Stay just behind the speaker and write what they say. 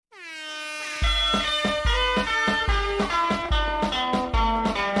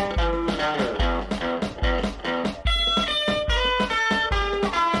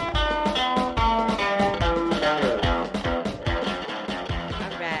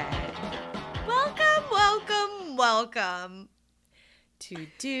welcome to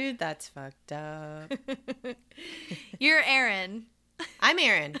Dude That's Fucked Up. You're Aaron. I'm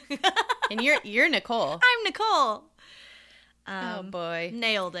Aaron. And you're Nicole. I'm Nicole. Oh boy.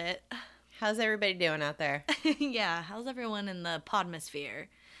 Nailed it. How's everybody doing out there? Yeah, how's everyone in the podmosphere?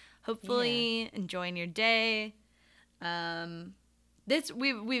 Hopefully enjoying your day.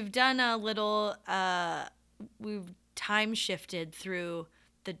 We've done a little we've time shifted through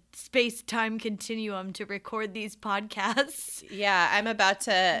the space-time continuum to record these podcasts. Yeah, I'm about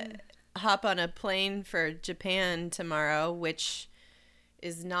to hop on a plane for Japan tomorrow, which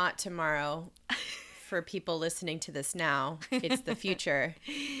is not tomorrow for people listening to this now. It's the future.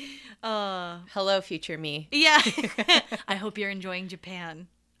 Hello, future me. Yeah. I hope you're enjoying Japan.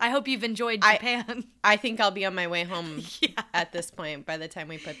 I hope you've enjoyed Japan. I think I'll be on my way home at this point by the time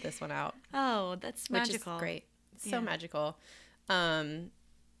we put this one out. Oh, that's magical. Which is great. So magical. I'm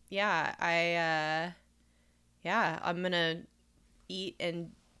going to eat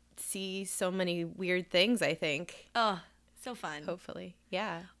and see so many weird things, I think. Oh, so fun. Hopefully.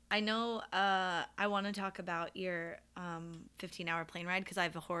 Yeah. I know I want to talk about your 15-hour plane ride because I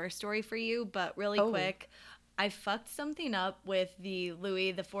have a horror story for you, but really quick, I fucked something up with the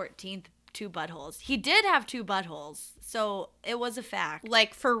Louis XIV 2 buttholes. He did have 2 buttholes, so it was a fact.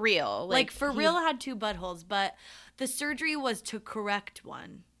 Like, for real. Like for real had 2 buttholes, but the surgery was to correct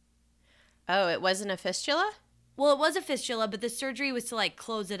one. Oh, it wasn't a fistula? Well, it was a fistula, but the surgery was to, like,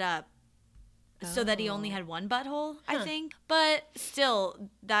 close it up so that he only had 1 butthole, I think. But still,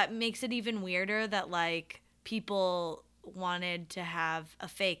 that makes it even weirder that, like, people wanted to have a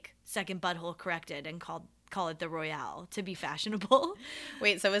fake second butthole corrected and call it the Royale to be fashionable.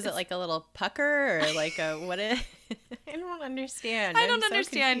 Wait, so is it like a little pucker or like a what? I don't understand. I don't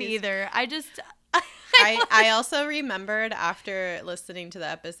understand either. I also remembered after listening to the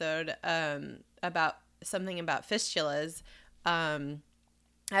episode about something about fistulas.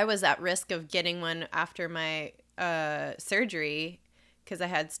 I was at risk of getting one after my surgery because I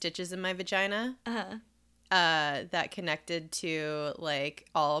had stitches in my vagina that connected to like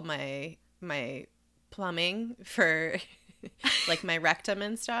all my plumbing for like my rectum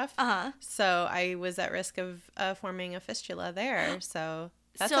and stuff. So I was at risk of forming a fistula there. So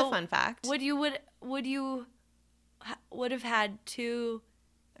that's a fun fact. Would have had 2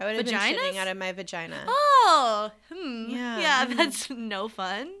 I would have vaginas? been shitting out of my vagina. Oh, Yeah, that's no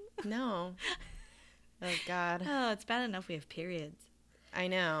fun. No. Oh, God. Oh, it's bad enough we have periods. I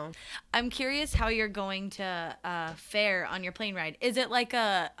know. I'm curious how you're going to fare on your plane ride. Is it like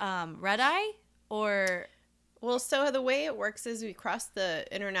a red eye or? Well, so the way it works is we cross the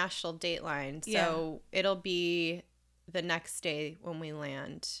international date line. So it'll be the next day when we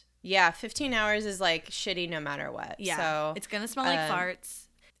land. Yeah, 15 hours is like shitty no matter what. Yeah, so, it's going to smell like farts.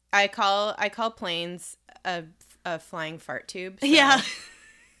 I call planes a flying fart tube. So yeah.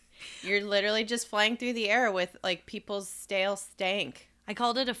 You're literally just flying through the air with like people's stale stank. I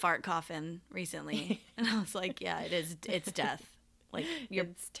called it a fart coffin recently. And I was like, yeah, it is. It's death. Like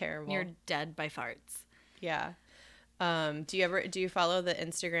It's terrible. You're dead by farts. Yeah. Do you follow the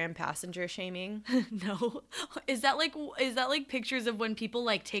Instagram passenger shaming? No. Is that like pictures of when people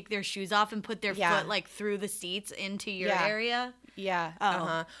like take their shoes off and put their foot like through the seats into your area? Yeah.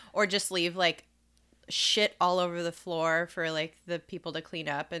 Oh. Or just leave like shit all over the floor for like the people to clean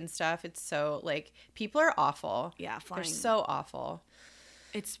up and stuff. It's so like people are awful. Yeah, flying. They're so awful.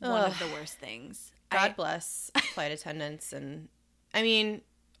 It's one of the worst things. God bless flight attendants, and I mean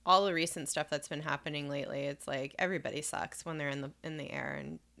all the recent stuff that's been happening lately. It's like everybody sucks when they're in the air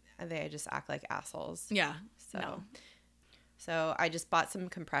and they just act like assholes. Yeah. So I just bought some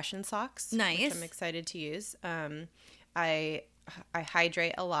compression socks. Nice. Which I'm excited to use. I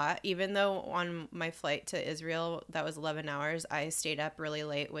hydrate a lot. Even though on my flight to Israel, that was 11 hours, I stayed up really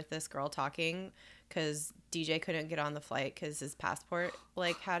late with this girl talking because DJ couldn't get on the flight because his passport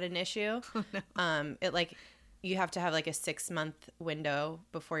like had an issue. Oh, no. It like you have to have like a 6-month window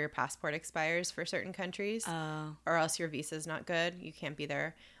before your passport expires for certain countries, or else your visa's not good. You can't be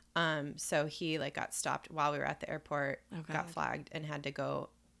there. So he like got stopped while we were at the airport, got flagged, and had to go.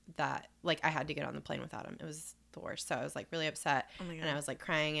 I had to get on the plane without him. It was the worst. So I was like really upset, and I was like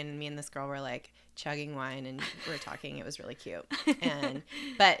crying, and me and this girl were like chugging wine and we were talking. It was really cute.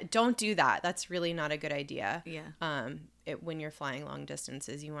 But don't do that. That's really not a good idea. Yeah. When you're flying long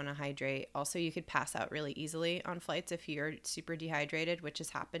distances, you want to hydrate. Also, you could pass out really easily on flights if you're super dehydrated, which has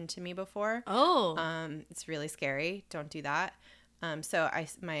happened to me before. Oh. It's really scary. Don't do that. So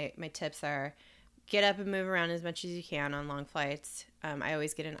my tips are get up and move around as much as you can on long flights. I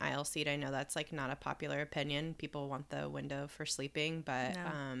always get an aisle seat. I know that's like not a popular opinion. People want the window for sleeping, but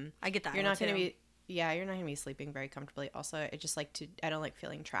no. I get that. You're not going to be Yeah, you're not gonna be sleeping very comfortably. Also, I don't like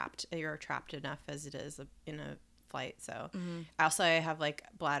feeling trapped. You're trapped enough as it is in a flight. So, also I have like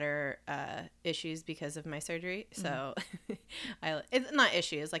bladder issues because of my surgery. So, it's not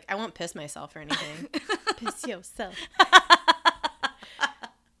issues. Like I won't piss myself or anything. Piss yourself.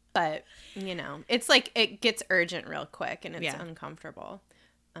 But it's like it gets urgent real quick and it's uncomfortable.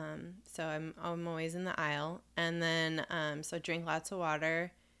 So I'm always in the aisle, and then so drink lots of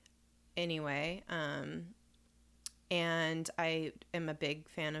water. Anyway, and I am a big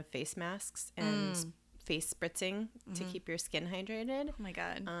fan of face masks and face spritzing to keep your skin hydrated. Oh my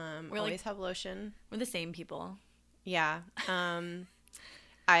God. We always have lotion. We're the same people. Yeah.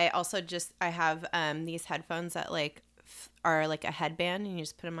 I also I have these headphones that like are like a headband, and you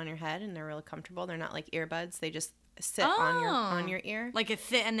just put them on your head, and they're really comfortable. They're not like earbuds. They just sit on your ear. Like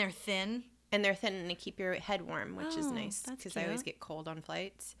and they're thin. And they're thin, and they keep your head warm, which is nice because I always get cold on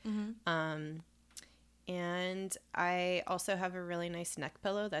flights. And I also have a really nice neck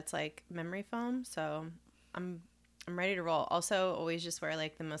pillow that's like memory foam, so I'm ready to roll. Also, always just wear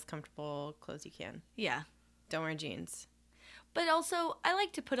like the most comfortable clothes you can. Yeah. Don't wear jeans. But also, I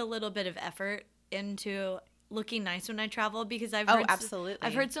like to put a little bit of effort into looking nice when I travel because absolutely.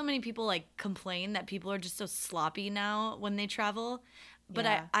 I've heard so many people like complain that people are just so sloppy now when they travel. But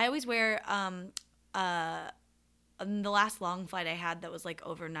I always wear the last long flight I had that was like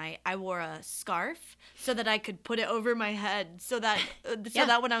overnight, I wore a scarf so that I could put it over my head so that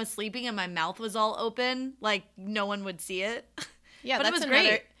when I was sleeping and my mouth was all open, like no one would see it. Yeah, but it was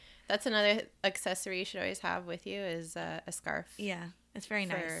great. That's another accessory you should always have with you is a scarf. Yeah, it's very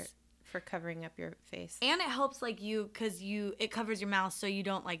nice. For covering up your face. And it helps like it covers your mouth so you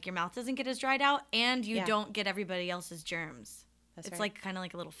don't like your mouth doesn't get as dried out and you don't get everybody else's germs. It's like kind of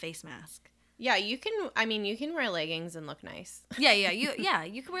like a little face mask. Yeah, you can wear leggings and look nice. Yeah,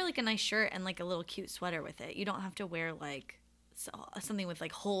 you can wear like a nice shirt and like a little cute sweater with it. You don't have to wear like something with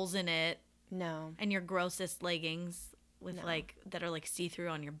like holes in it. No. And your grossest leggings with like that are like see-through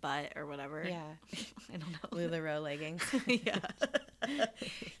on your butt or whatever. Yeah. I don't know. LuLaRoe leggings. Yeah.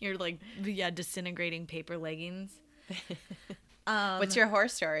 You're like disintegrating paper leggings. What's your horror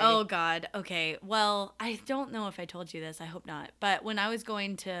story? Oh God. Okay. Well, I don't know if I told you this. I hope not. But when I was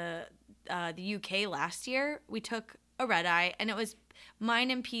going to the UK last year, we took a red eye, and it was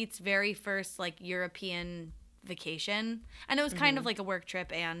mine and Pete's very first like European vacation, and it was kind of like a work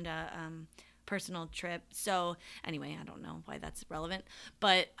trip and personal trip. So anyway, I don't know why that's relevant,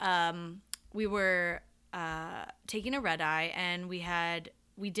 but we were taking a red eye, and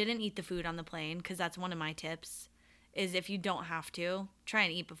we didn't eat the food on the plane because that's one of my tips. Is if you don't have to, try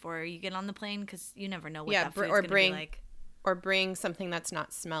and eat before you get on the plane because you never know what that food's going to be like. Or bring something that's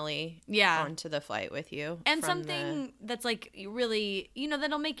not smelly onto the flight with you. And something that's like really,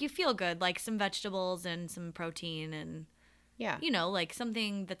 that'll make you feel good, like some vegetables and some protein and, like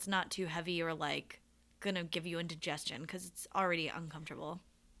something that's not too heavy or like going to give you indigestion because it's already uncomfortable.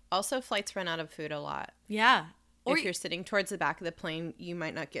 Also, flights run out of food a lot. Yeah. Or if you're sitting towards the back of the plane, you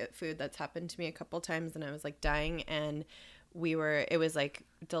might not get food. That's happened to me a couple times, and I was like dying, and it was like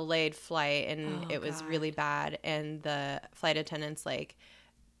delayed flight, and it was really bad, and the flight attendants like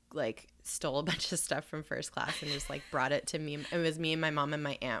stole a bunch of stuff from first class and just like brought it to me. It was me and my mom and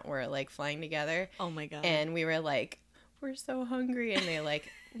my aunt were like flying together. Oh my God. And we were like, we're so hungry, and they like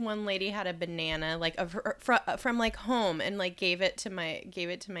one lady had a banana like from like home and like gave it to my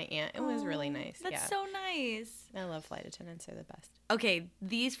aunt. It was really nice. That's so nice. I love flight attendants. They're the best. Okay,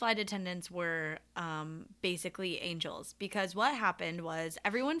 these flight attendants were basically angels because what happened was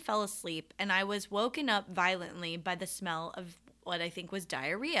everyone fell asleep and I was woken up violently by the smell of what I think was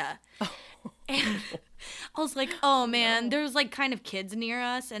diarrhea. And I was like, oh man, there was like kind of kids near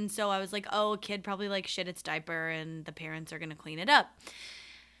us, and so I was like, oh, a kid probably like shit its diaper and the parents are gonna clean it up.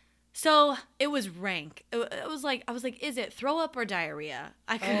 So it was rank. It was like, I was like, is it throw up or diarrhea?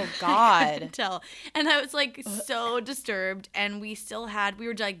 I couldn't tell. And I was like so disturbed. And we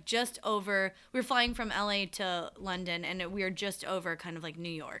were like just over, we were flying from LA to London, and we were just over kind of like New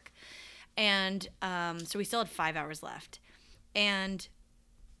York. And so we still had 5 hours left. And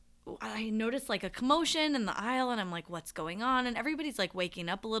I noticed like a commotion in the aisle, and I'm like, what's going on? And everybody's like waking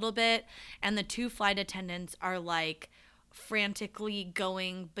up a little bit. And the two flight attendants are like frantically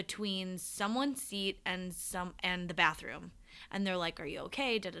going between someone's seat and the bathroom, and they're like, are you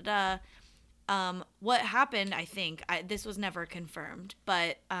okay? What happened, I think, this was never confirmed,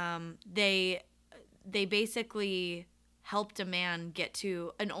 but they basically helped a man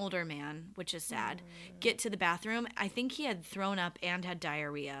an older man, which is sad, get to the bathroom. I think he had thrown up and had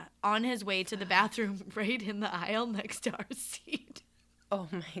diarrhea on his way to the bathroom right in the aisle next to our seat. Oh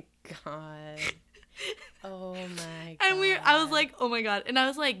my God. Oh my god. And I was like, oh my god. And I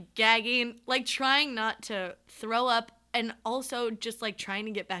was like gagging, like trying not to throw up, and also just like trying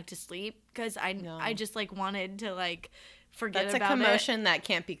to get back to sleep because I just like wanted to like forget about it. That's a commotion that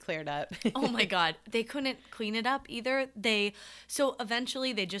can't be cleared up. Oh my god. They couldn't clean it up either. So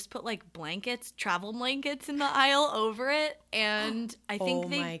eventually they just put like travel blankets in the aisle over it, and I think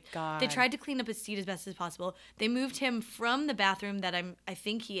my god. They tried to clean up his seat as best as possible. They moved him from the bathroom that I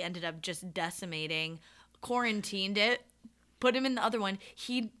think he ended up just decimating, quarantined it, put him in the other one.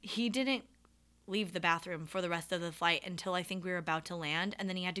 He didn't leave the bathroom for the rest of the flight until I think we were about to land, and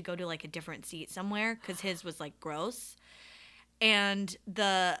then he had to go to like a different seat somewhere because his was like gross. And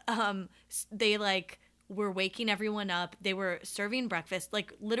they like were waking everyone up. They were serving breakfast,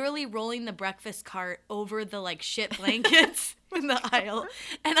 like literally rolling the breakfast cart over the like shit blankets in the aisle.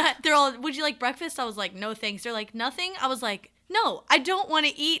 And they're all, would you like breakfast? I was like, no thanks. They're like, nothing. I was like, no, I don't want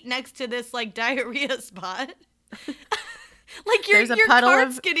to eat next to this like diarrhea spot. Like your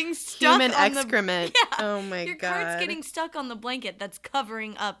cart's getting stuck human on excrement. Yeah, oh my god. Your cart's getting stuck on the blanket that's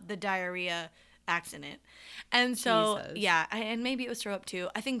covering up the diarrhea accident. And so, Jesus. yeah, and maybe it was throw up too.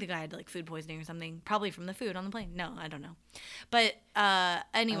 I think the guy had like food poisoning or something, probably from the food on the plane. No, I don't know. But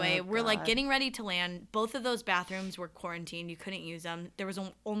anyway, we're like getting ready to land. Both of those bathrooms were quarantined. You couldn't use them. There was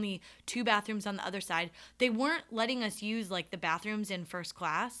only 2 bathrooms on the other side. They weren't letting us use like the bathrooms in first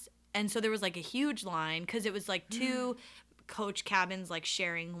class. And so there was like a huge line because it was like 2 coach cabins like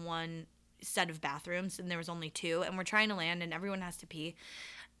sharing one set of bathrooms, and there was only 2, and we're trying to land and everyone has to pee.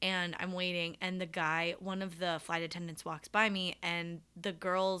 And I'm waiting, and one of the flight attendants walks by me, and the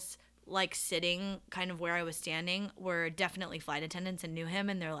girls like sitting kind of where I was standing were definitely flight attendants and knew him,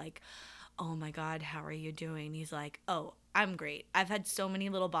 and they're like, oh my god, how are you doing? He's like, oh, I'm great. I've had so many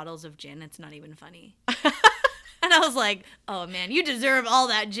little bottles of gin, it's not even funny. And I was like, oh man, you deserve all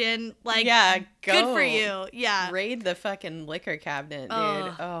that gin. Like, yeah, good for you. Yeah. Raid the fucking liquor cabinet, dude.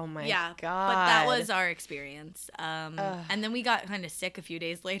 Oh my god. But that was our experience. And then we got kind of sick a few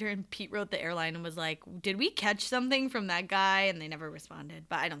days later, and Pete wrote the airline and was like, did we catch something from that guy? And they never responded,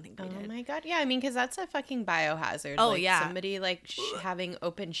 but I don't think we did. Oh my god. Yeah, I mean, because that's a fucking biohazard. Oh, like, yeah. Somebody like having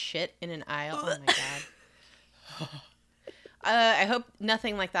open shit in an aisle. Oh my god. I hope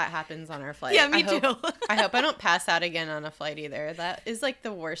nothing like that happens on our flight. Yeah, me too. I hope I don't pass out again on a flight either. That is like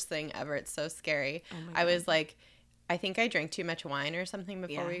the worst thing ever. It's so scary. Oh my God. I was like, I think I drank too much wine or something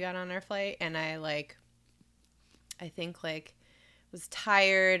before we got on our flight, and I think like was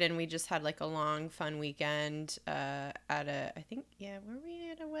tired, and we just had like a long fun weekend were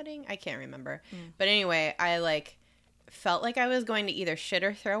we at a wedding? I can't remember. But anyway, I like felt like I was going to either shit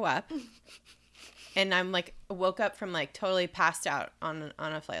or throw up. And I'm like, woke up from like totally passed out on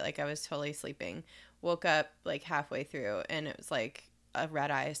a flight. Like I was totally sleeping. Woke up like halfway through, and it was like a red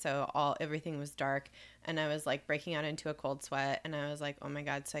eye. So everything was dark, and I was like breaking out into a cold sweat. And I was like, oh my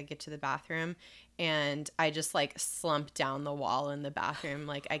god. So I get to the bathroom, and I just like slump down the wall in the bathroom.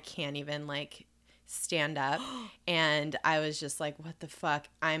 Like I can't even like stand up. And I was just like, what the fuck?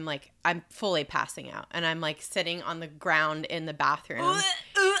 I'm fully passing out, and I'm like sitting on the ground in the bathroom.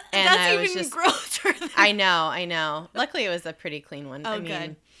 And that's I was even just grosser. I know. Luckily, it was a pretty clean one. Oh,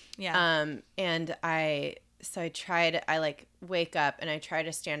 good. Yeah. And I like wake up, and I try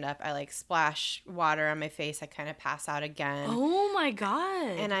to stand up. I like splash water on my face. I kind of pass out again. Oh my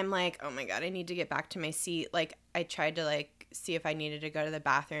god. And I'm like, oh my god, I need to get back to my seat. Like I tried to like see if I needed to go to the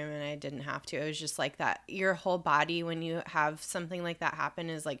bathroom, and I didn't have to. It was just like that. Your whole body, when you have something like that happen,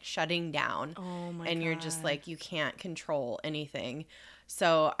 is like shutting down. Oh my god. And you're just like, you can't control anything.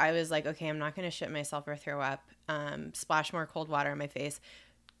 So I was like, okay, I'm not going to shit myself or throw up. Splash more cold water on my face.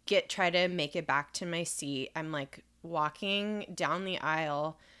 Try to make it back to my seat. I'm like walking down the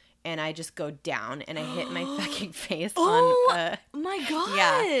aisle, and I just go down, and I hit my fucking face on. My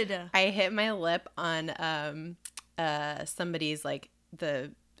god. Yeah, I hit my lip on somebody's like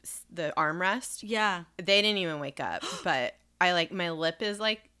the armrest. Yeah. They didn't even wake up, but I like my lip is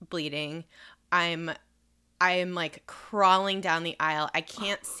like bleeding. I'm like crawling down the aisle. I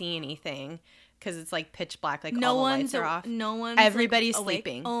can't see anything because it's like pitch black. Like all the lights are off. No one's Everybody's like,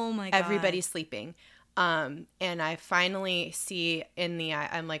 sleeping. Oh my god. Everybody's sleeping. And I finally see in the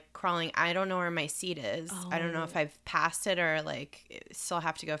I'm like crawling. I don't know where my seat is. I don't know if I've passed it or like still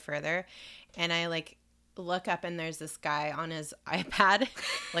have to go further. And I like look up, and there's this guy on his iPad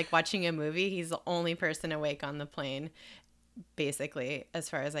like watching a movie. He's the only person awake on the plane, basically, as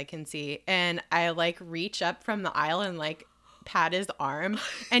far as I can see. And I like reach up from the aisle and like pat his arm,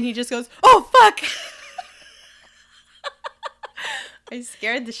 and he just goes, oh fuck. I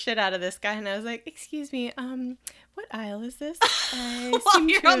scared the shit out of this guy, and I was like, excuse me, what aisle is this? While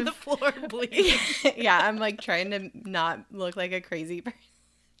you're on the floor bleeding. Yeah, I'm like trying to not look like a crazy person.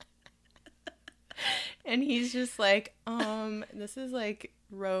 And he's just like, this is like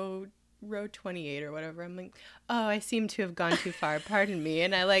row 28 or whatever. I'm like, oh, I seem to have gone too far. Pardon me.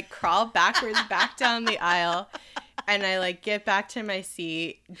 And I like crawl backwards back down the aisle. And I like get back to my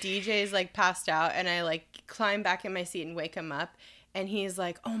seat. DJ's like passed out. And I like climb back in my seat and wake him up. And he's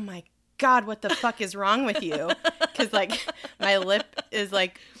like, oh my God, what the fuck is wrong with you? Because like my lip is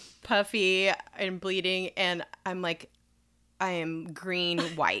like puffy and bleeding. And I'm like, I am green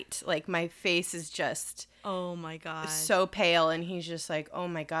white. Like my face is just oh my God, so pale. And he's just like, oh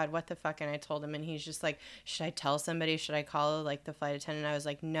my God, what the fuck? And I told him, and he's just like, should I tell somebody? Should I call like the flight attendant? I was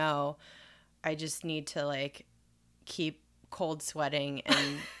like, no, I just need to like keep cold sweating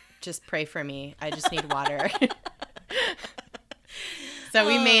and just pray for me. I just need water. So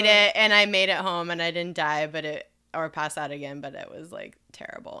we made it, and I made it home, and I didn't die, or pass out again, but it was like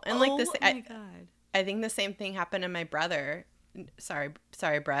terrible. And like this, my God. I think the same thing happened to my brother. Sorry,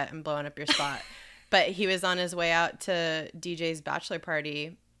 Brett, I'm blowing up your spot. But he was on his way out to DJ's bachelor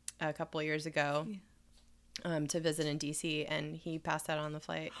party a couple of years ago, to visit in DC, and he passed out on the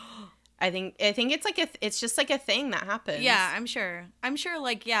flight. I think it's like it's just like a thing that happens. Yeah, I'm sure.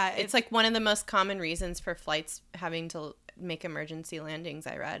 Like, yeah, it's like one of the most common reasons for flights having to make emergency landings,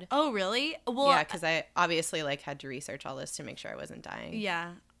 I read. Oh, really? Well, yeah, because I obviously like had to research all this to make sure I wasn't dying.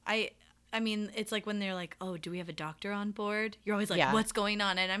 Yeah, I mean, it's like when they're like, oh, do we have a doctor on board? You're always like, what's going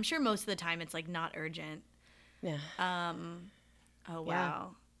on? And I'm sure most of the time it's like not urgent. Yeah. Oh,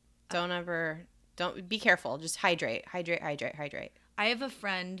 wow. Yeah. Don't be careful. Just hydrate. I have a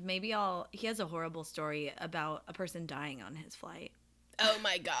friend, he has a horrible story about a person dying on his flight. Oh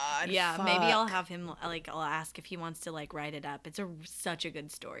my God. Yeah, fuck. maybe I'll have him, like, I'll ask if he wants to, like, write it up. It's such a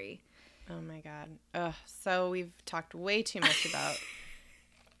good story. Oh my God. Ugh. So we've talked way too much about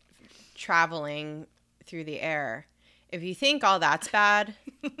traveling through the air. If you think all that's bad,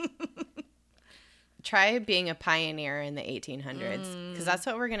 try being a pioneer in the 1800s, because that's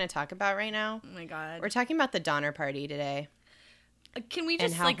what we're going to talk about right now. Oh my God. We're talking about the Donner Party today. Can we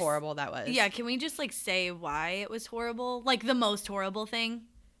just, and how horrible that was. Yeah, can we just, like, say why it was horrible? Like, the most horrible thing?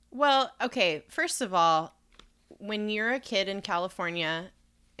 Well, okay, first of all, when you're a kid in California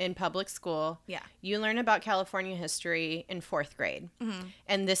in public school, you learn about California history in 4th grade. Mm-hmm.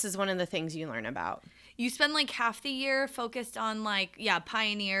 And this is one of the things you learn about. You spend, like, half the year focused on, like,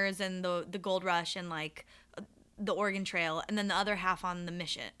 pioneers and the gold rush and, like, the Oregon Trail, and then the other half on the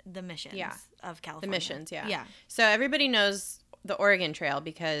missions of California. The missions, yeah. Yeah. So everybody knows the Oregon Trail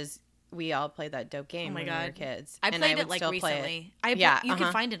because we all played that dope game when we were kids. I played it like recently. You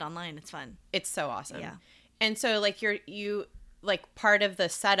can find it online. It's fun. It's so awesome. Yeah. And so like you like part of the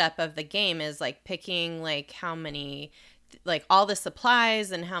setup of the game is like picking like how many like all the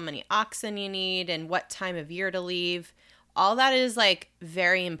supplies and how many oxen you need and what time of year to leave. All that is like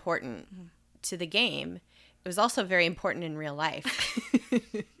very important to the game. It was also very important in real life.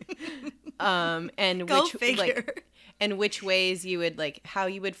 And Go figure. Like, and which ways you would like how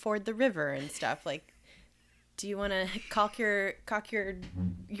you would ford the river and stuff. Like, do you want to cock your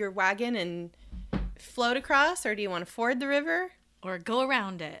wagon and float across, or do you want to ford the river, or go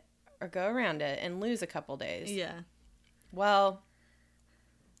around it, and lose a couple days? Yeah. Well,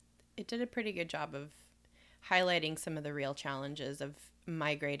 it did a pretty good job of highlighting some of the real challenges of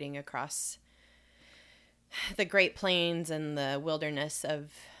migrating across the Great Plains and the wilderness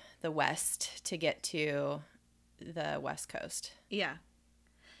of the West to get to the West Coast. Yeah.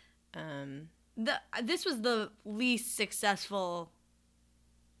 This was the least successful.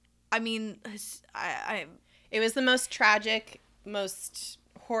 I mean, it was the most tragic, most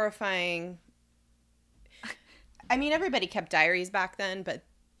horrifying. I mean, everybody kept diaries back then, but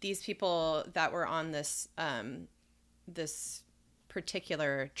these people that were on this this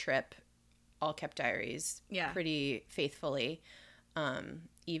particular trip all kept diaries pretty faithfully,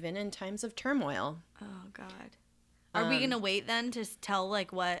 even in times of turmoil. Oh, God. Are we going to wait then to tell,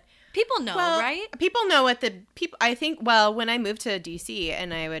 like, what people know, right? People know what the people, I think, well, when I moved to DC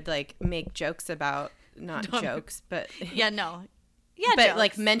and I would, like, make jokes about, not jokes, but. Yeah, no. Yeah, but, jokes.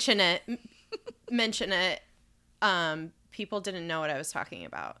 like, mention it, people didn't know what I was talking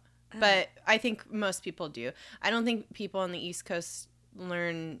about. But I think most people do. I don't think people on the East Coast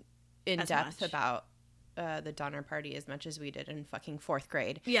learn in depth about the Donner Party as much as we did in fucking 4th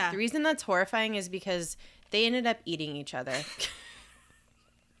grade. Yeah. The reason that's horrifying is because they ended up eating each other.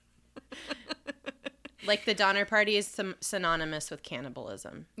 Like, the Donner Party is synonymous with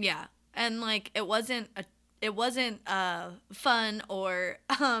cannibalism. Yeah. And, like, it wasn't it wasn't fun or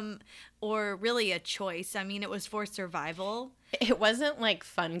really a choice. I mean, it was for survival. It wasn't like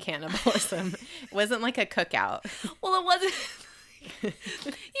fun cannibalism. It wasn't like a cookout. Well, it wasn't.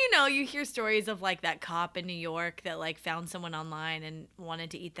 You know, you hear stories of like that cop in New York that like found someone online and wanted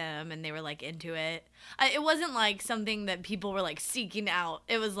to eat them and they were like into it. It wasn't like something that people were like seeking out.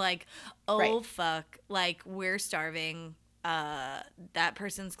 It was like, oh, right. Fuck, like we're starving. That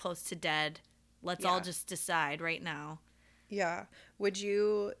person's close to dead. Let's all just decide right now. Yeah. Would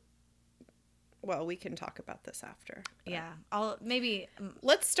you... Well, we can talk about this after. Yeah.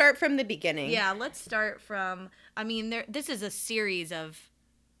 Let's start from the beginning. Yeah, let's start from... I mean, this is a series of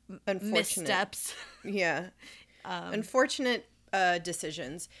missteps. Yeah. Unfortunate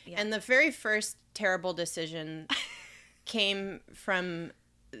decisions. Yeah. And the very first terrible decision came from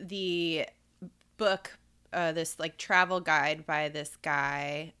the book, this like travel guide by this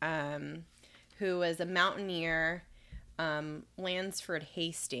guy who was a mountaineer. Lansford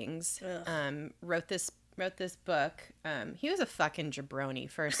Hastings wrote this book. He was a fucking jabroni,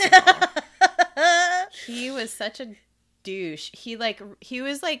 first of all. He was such a douche. He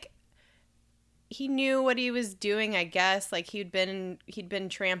knew what he was doing, I guess. Like he'd been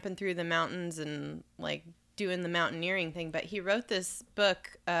tramping through the mountains and like doing the mountaineering thing, but he wrote this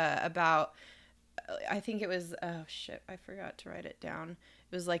book about, I think it was, oh shit, I forgot to write it down.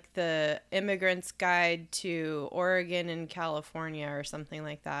 It was like the Immigrant's Guide to Oregon and California or something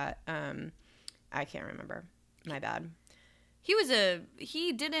like that. I can't remember. My bad. He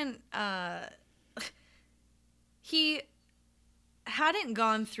hadn't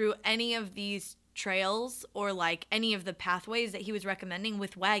gone through any of these trails or like any of the pathways that he was recommending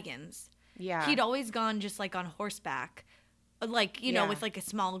with wagons. Yeah. He'd always gone just like on horseback, like, you know, with like a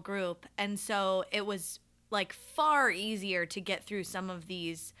small group. And so it was like far easier to get through some of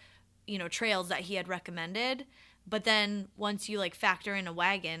these, you know, trails that he had recommended. But then once you like factor in a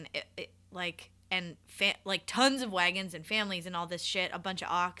wagon, like tons of wagons and families and all this shit, a bunch of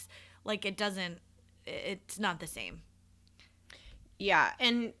ox, like it's not the same. Yeah.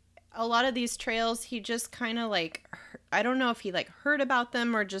 And a lot of these trails, he just kind of like, I don't know if he like heard about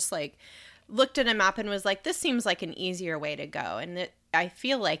them or just like looked at a map and was like, this seems like an easier way to go. And I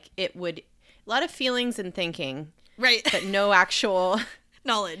feel like it would, a lot of feelings and thinking, right? But no actual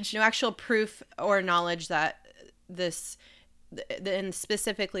knowledge, no actual proof or knowledge that and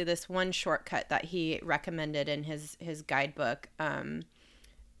specifically this one shortcut that he recommended in his guidebook,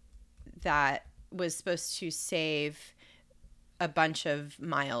 that was supposed to save a bunch of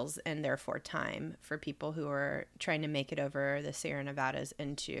miles and therefore time for people who are trying to make it over the Sierra Nevadas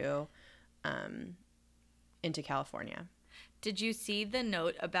into California. Did you see the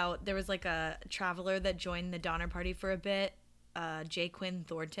note about there was like a traveler that joined the Donner Party for a bit, J. Quinn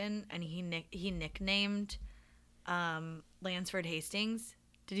Thornton, and he nicknamed Lansford Hastings?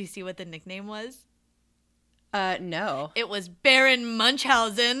 Did you see what the nickname was? No. It was Baron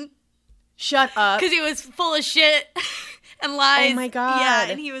Munchausen. Shut up. Because he was full of shit and lies. Oh my God.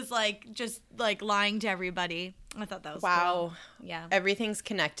 Yeah, and he was like just like lying to everybody. I thought that was wow. Cool. Yeah. Everything's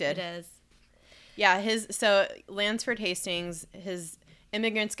connected. It is. Yeah, so Lansford Hastings, his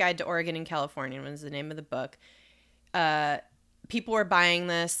Immigrant's Guide to Oregon and California was the name of the book. People were buying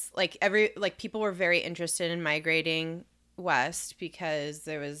this, people were very interested in migrating west because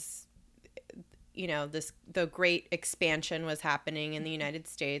there was, you know, the great expansion was happening in the United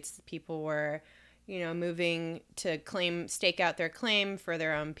States. People were, you know, moving to stake out their claim for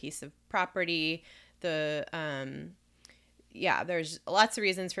their own piece of property. There's lots of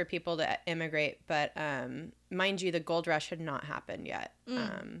reasons for people to immigrate, but mind you, the gold rush had not happened yet.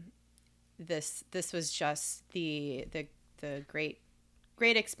 This was just the great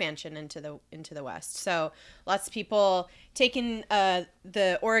expansion into the West. So lots of people taking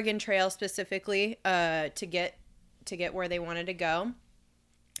the Oregon Trail specifically to get where they wanted to go.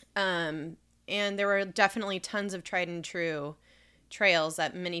 And there were definitely tons of tried and true trails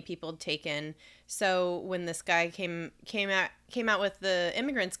that many people had taken. So when this guy came out with the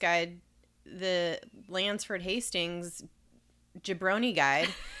Immigrant's Guide, the Lansford Hastings jabroni guide,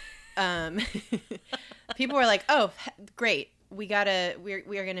 people were like, "Oh, great! We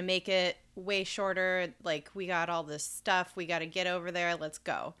are gonna make it way shorter. Like we got all this stuff. We got to get over there. Let's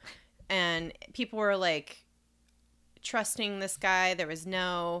go." And people were like trusting this guy. There was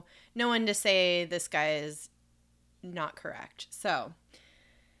no one to say this guy is not correct. So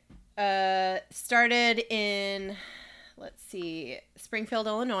started in, let's see, Springfield,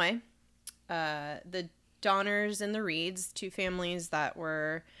 Illinois. The Donners and the Reeds, two families that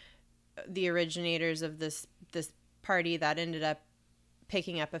were the originators of this party that ended up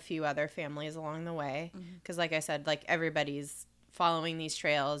picking up a few other families along the way. Because like I said, like everybody's following these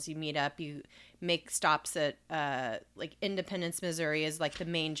trails. You meet up, you make stops at like Independence, Missouri is like the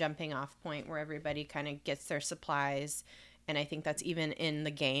main jumping off point where everybody kind of gets their supplies. And I think that's even in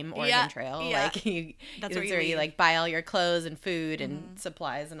the game Oregon Trail. Yeah. Like That's where where you like buy all your clothes and food and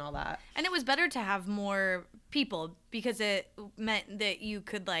supplies and all that. And it was better to have more people because it meant that you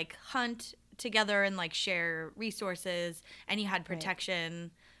could like hunt together and like share resources, and you had protection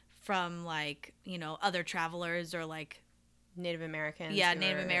from like, you know, other travelers or like Native Americans.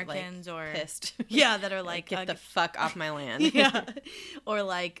 Native Americans like, or pissed. that are like get the fuck off my land. or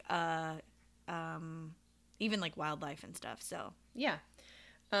like even like wildlife and stuff. So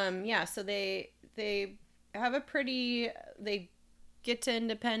so they have a pretty, they get to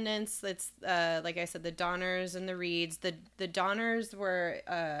Independence. It's like I said, the Donners and the Reeds. The Donners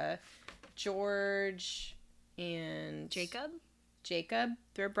were George and Jacob,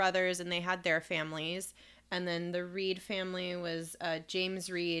 they're brothers, and they had their families. And then the Reed family was James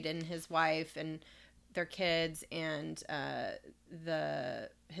Reed and his wife and their kids, and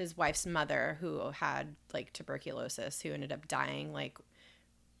his wife's mother, who had like tuberculosis, who ended up dying like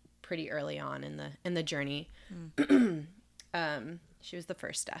pretty early on in the journey. She was the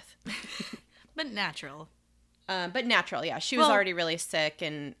first death, but natural. Yeah. She was already really sick,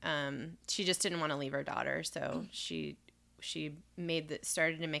 and she just didn't want to leave her daughter, so she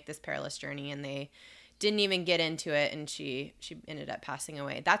started to make this perilous journey, and they didn't even get into it, and she ended up passing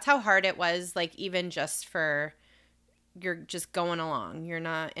away. That's how hard it was, like even just for, you're just going along, you're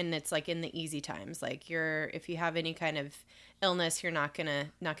not, and it's like in the easy times, like if you have any kind of illness, you're not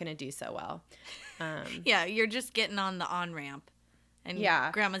gonna do so well. You're just getting on the on-ramp, and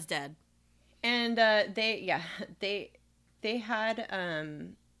grandma's dead. And they had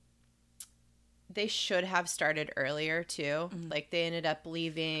they should have started earlier too. Like they ended up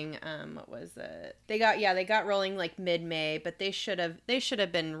leaving what was it? They got rolling like mid-May, but they should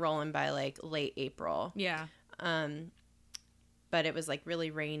have been rolling by like late April. Yeah. But it was like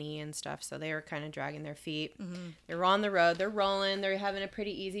really rainy and stuff, so they were kind of dragging their feet. They were on the road, they're rolling, they're having a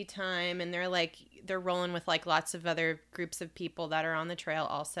pretty easy time, and they're rolling with like lots of other groups of people that are on the trail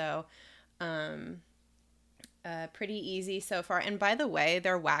also. Pretty easy so far. And by the way,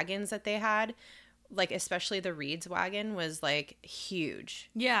 their wagons that they had, like especially the Reed's wagon, was like huge.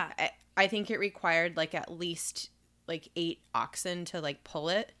 Yeah. I think it required like at least like 8 oxen to like pull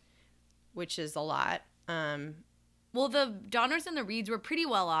it, which is a lot. Well, the Donners and the Reeds were pretty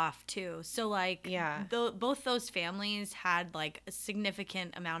well off too. So like both those families had like a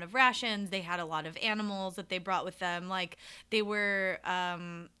significant amount of rations. They had a lot of animals that they brought with them. Like they were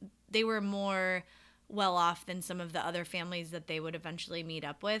more well off than some of the other families that they would eventually meet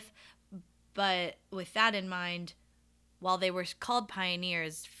up with. But with that in mind, while they were called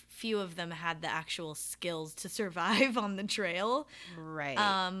pioneers, few of them had the actual skills to survive on the trail. Right.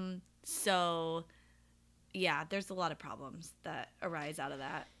 So yeah, there's a lot of problems that arise out of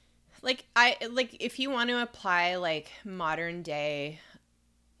that. Like if you want to apply like modern day,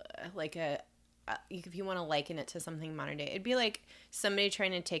 if you want to liken it to something modern day, it'd be like somebody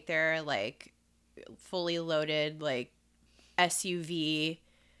trying to take their like fully loaded like SUV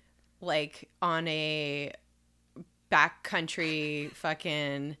like on a backcountry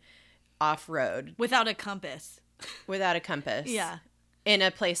fucking off-road without a compass. Yeah. In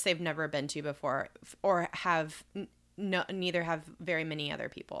a place they've never been to before, or have neither have very many other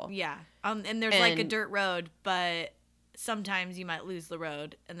people. Yeah. And there's like a dirt road, but sometimes you might lose the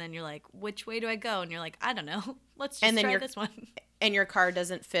road, and then you're like, which way do I go? And you're like, I don't know. Let's just try this one. And your car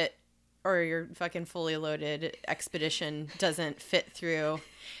doesn't fit, or your fucking fully loaded Expedition doesn't fit through,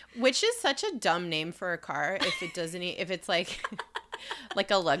 which is such a dumb name for a car. If it doesn't, if it's like like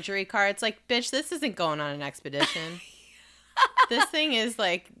a luxury car, it's like, bitch, this isn't going on an Expedition. This thing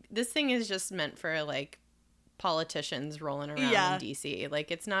is just meant for like politicians rolling around in DC.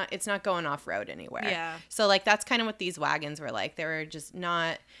 Like it's not going off road anywhere. Yeah. So like that's kind of what these wagons were like. They were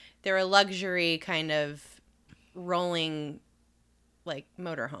a luxury kind of rolling like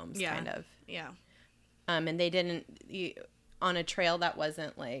motorhomes kind of. Yeah. And they didn't on a trail that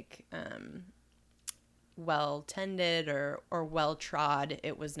wasn't like well tended or well trod,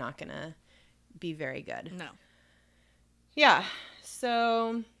 it was not gonna be very good. No. Yeah.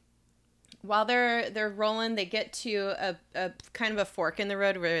 So while they're rolling, they get to a kind of a fork in the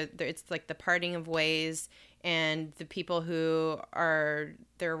road where it's like the parting of ways, and the people who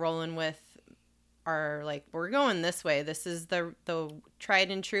they're rolling with are like, we're going this way. This is the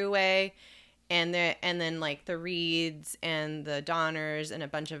tried and true way. And then like the Reeds and the Donners and a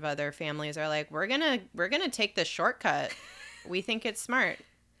bunch of other families are like, we're gonna take the shortcut. we think it's smart.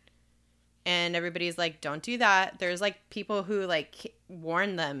 And everybody's like, don't do that. There's like people who like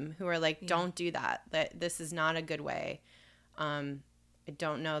warn them, who are like, don't do that. That this is not a good way. I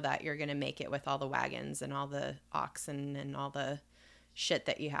don't know that you're going to make it with all the wagons and all the oxen and all the shit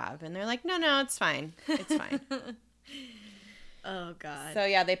that you have. And they're like, no, it's fine. It's fine. Oh, God. So,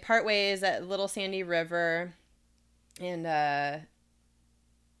 yeah, they part ways at Little Sandy River. And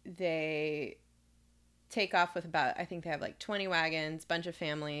they take off with about, I think they have like 20 wagons, bunch of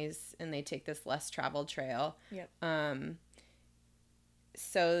families, and they take this less traveled trail. Yep.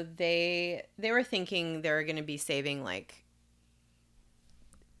 So they were thinking they were going to be saving like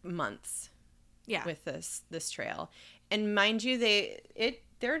months. Yeah. With this trail. And mind you,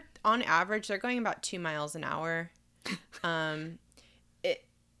 they're on average they're going about 2 miles an hour.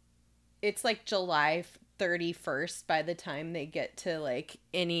 It's like July 31st by the time they get to like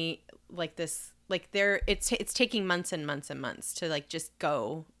any like this. Like it's taking months and months and months to like just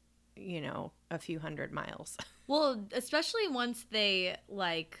go, a few hundred miles. Well, especially once they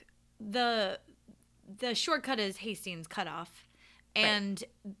like the shortcut is Hastings Cutoff, and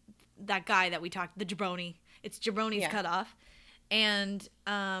that guy that we talked, the Jabroni, it's Jabroni's Cutoff, and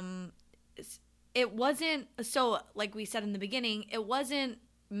it wasn't, so like we said in the beginning, it wasn't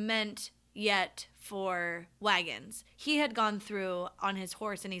meant yet for wagons. He had gone through on his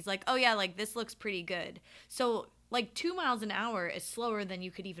horse and he's like, oh yeah, like this looks pretty good. So like 2 miles an hour is slower than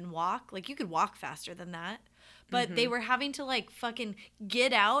you could even walk. Like you could walk faster than that. But they were having to like fucking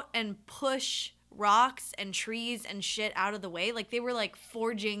get out and push rocks and trees and shit out of the way. Like they were like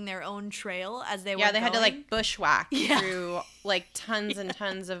forging their own trail as they were Yeah, they had to going. like bushwhack through like tons and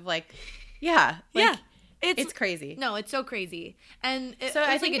tons of like, it's crazy. No, it's so crazy. And it's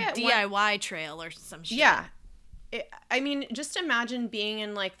I like think a DIY trail or some shit. Yeah. I mean, just imagine being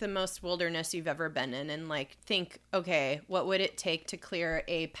in like the most wilderness you've ever been in and like think, okay, what would it take to clear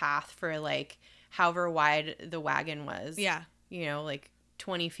a path for like however wide the wagon was? Yeah. Like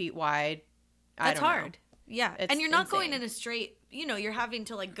 20 feet wide. That's hard. Know. Yeah. It's and you're not insane. going in a straight, you're having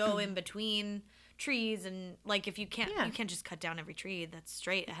to like go in between trees and like if you can't just cut down every tree that's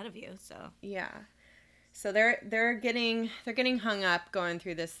straight ahead of you. So yeah. So they're getting hung up going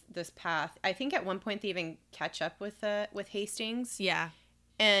through this path. I think at one point they even catch up with Hastings. Yeah.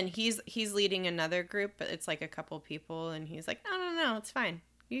 And he's leading another group, but it's like a couple people, and he's like, no, it's fine.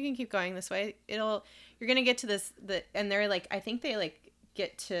 You can keep going this way. You're gonna get to and they're like, I think they like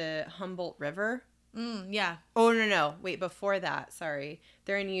get to Humboldt River. Yeah. Oh no, wait, before that, sorry,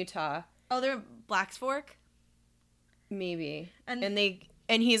 they're in Utah. Oh, they're Black's Fork. Maybe.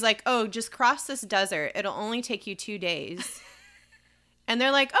 And he's like, oh, just cross this desert. It'll only take you 2 days. And they're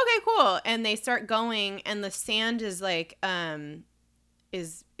like, okay, cool. And they start going, and the sand is like,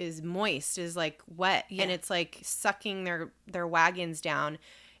 is moist, is like wet, and it's like sucking their wagons down.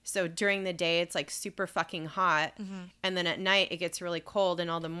 So during the day, it's like super fucking hot, and then at night it gets really cold,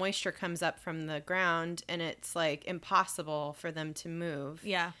 and all the moisture comes up from the ground, and it's like impossible for them to move.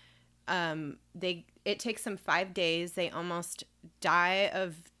 Yeah. It takes them 5 days. They almost die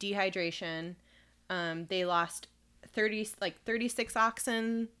of dehydration. They lost 36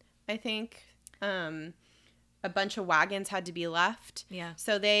 oxen, I think. A bunch of wagons had to be left. Yeah.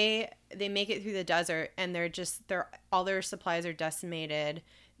 So they make it through the desert, and all their supplies are decimated.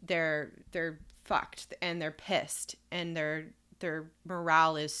 They're fucked, and they're pissed, and their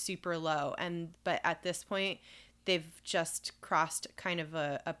morale is super low. But at this point, they've just crossed kind of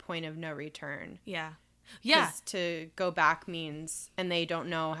a point of no return. Yeah. Yeah. 'Cause to go back means, and they don't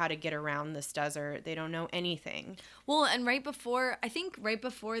know how to get around this desert. They don't know anything. Well, and right before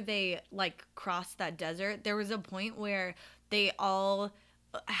they like crossed that desert, there was a point where they all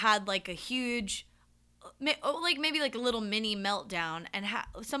had like a huge, like maybe like a little mini meltdown, and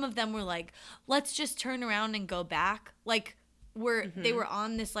some of them were like, let's just turn around and go back. Like they were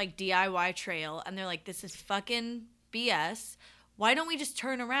on this like DIY trail, and they're like, this is fucking BS. Why don't we just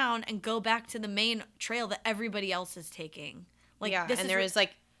turn around and go back to the main trail that everybody else is taking? Like, yeah, and there's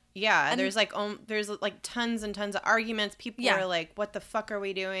like tons and tons of arguments. People are like, what the fuck are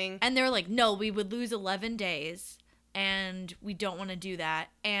we doing? And they're like, no, we would lose 11 days, and we don't want to do that.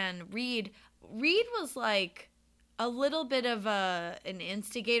 And Reed was like a little bit of an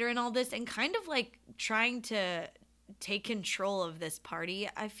instigator in all this, and kind of like trying to take control of this party,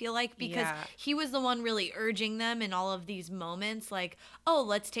 I feel like, because he was the one really urging them in all of these moments, like, oh,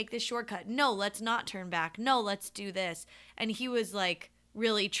 let's take this shortcut, no, let's not turn back, no, let's do this. And he was like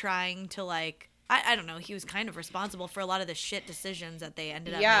really trying to like I don't know. He was kind of responsible for a lot of the shit decisions that they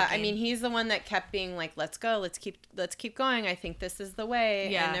ended up Yeah, making. I mean, he's the one that kept being like, let's go, let's keep going. I think this is the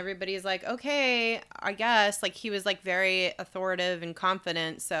way. Yeah. And everybody's like, okay, I guess. Like, he was like very authoritative and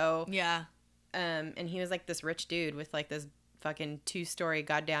confident. So, Yeah. and he was like this rich dude with like this fucking 2-story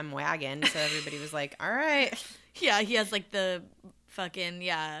goddamn wagon. So everybody was like, all right. Yeah, he has like the fucking,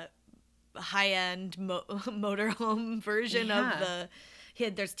 high-end motorhome version of the...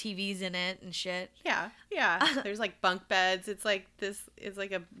 There's TVs in it and shit. Yeah. There's like bunk beds. It's like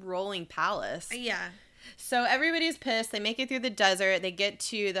a rolling palace. Yeah. So everybody's pissed. They make it through the desert. They get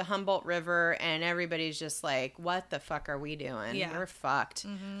to the Humboldt River, and everybody's just like, "What the fuck are we doing? Yeah. We're fucked."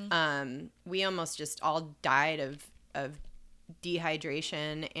 Mm-hmm. We almost just all died of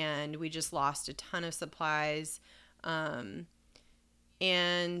dehydration, and we just lost a ton of supplies. And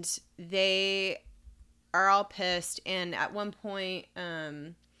they are all pissed, and at one point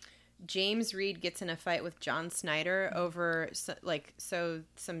James Reed gets in a fight with John Snyder over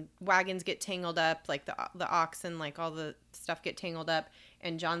some wagons get tangled up, like the oxen, like all the stuff get tangled up,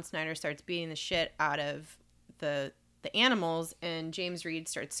 and John Snyder starts beating the shit out of the animals, and James Reed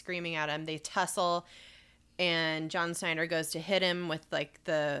starts screaming at him. They tussle, and John Snyder goes to hit him with like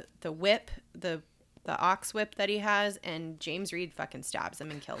the whip, the ox whip that he has, and James Reed fucking stabs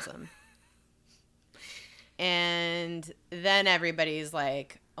him and kills him. And then everybody's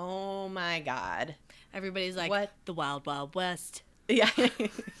like, oh my God. Everybody's like, what? The Wild Wild West. Yeah. We're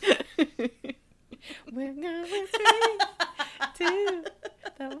going straight to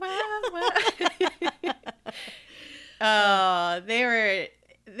the Wild Wild. Oh, they're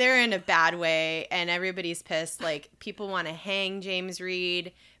in a bad way, and everybody's pissed. Like, people want to hang James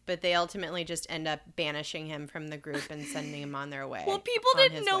Reed, but they ultimately just end up banishing him from the group and sending him on their way. Well, people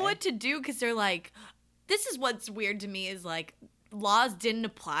didn't know what to do because they're like, this is what's weird to me is like laws didn't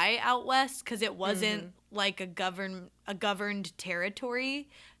apply out west because it wasn't like a governed territory,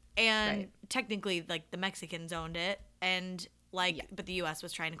 and technically like the Mexicans owned it, and like but the U.S.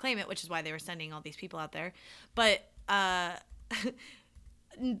 was trying to claim it, which is why they were sending all these people out there. But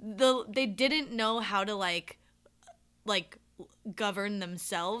they didn't know how to like govern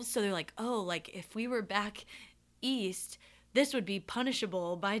themselves, so they're like, oh, like if we were back east, this would be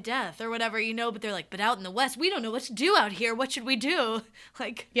punishable by death or whatever, but they're like, but out in the West, we don't know what to do out here. What should we do?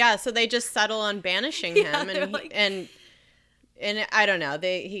 Like, yeah, so they just settle on banishing him, and and I don't know.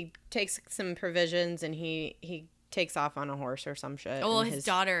 He takes some provisions and he takes off on a horse or some shit. Oh, his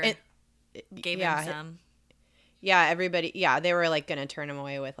daughter gave him some. Yeah, everybody. Yeah, they were like gonna turn him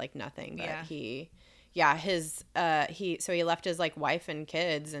away with like nothing, but he left his like wife and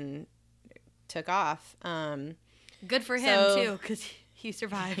kids and took off. Good for him, too, because he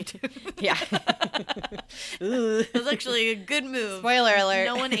survived. Yeah. It was actually a good move. Spoiler alert.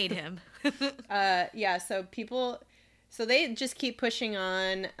 No one ate him. So they just keep pushing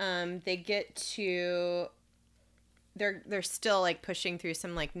on. They get to... They're still, like, pushing through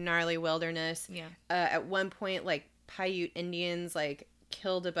some, like, gnarly wilderness. Yeah. At one point, like, Paiute Indians, like,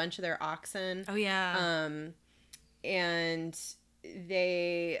 killed a bunch of their oxen. Oh, yeah. And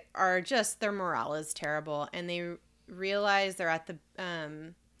they are just... Their morale is terrible, and they realize they're at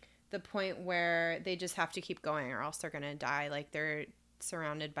the point where they just have to keep going or else they're gonna die. Like, they're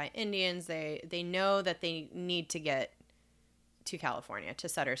surrounded by Indians. They know that they need to get to California, to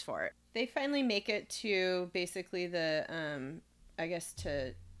Sutter's Fort. They finally make it to basically the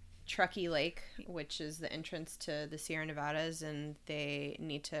to Truckee Lake, which is the entrance to the Sierra Nevadas, and they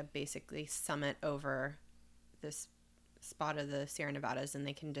need to basically summit over this spot of the Sierra Nevadas, and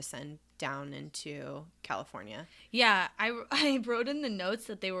they can descend down into California. Yeah, I wrote in the notes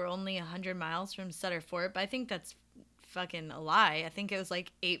that they were only 100 miles from Sutter Fort, but I think that's fucking a lie. I think it was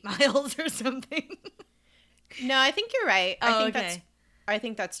like 8 miles or something. No, I think you're right. I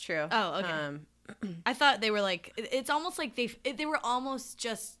think that's true. Oh, okay. I thought they were like, it's almost like they were almost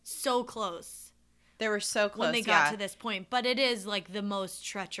just so close. They were so close when they got to this point, but it is like the most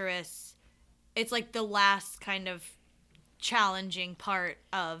treacherous. It's like the last kind of challenging part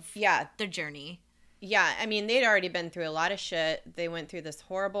of the journey. Yeah, I mean, they'd already been through a lot of shit. They went through this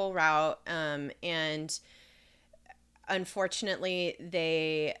horrible route, and unfortunately,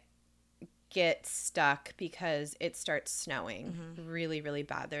 they get stuck because it starts snowing really, really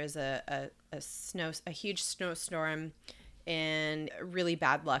bad. There's a huge snowstorm, and really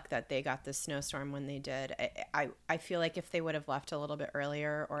bad luck that they got this snowstorm when they did. I feel like if they would have left a little bit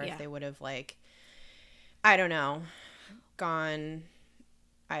earlier, or if they would have, like, I don't know, gone,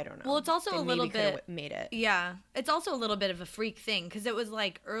 I don't know. Well, it's also a little bit made it. Yeah, it's also a little bit of a freak thing because it was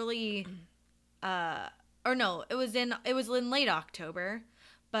like early, it was in late October,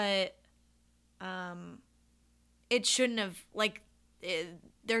 but it shouldn't have, like,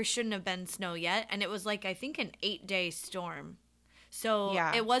 there shouldn't have been snow yet. And it was, like, I think an 8-day storm. So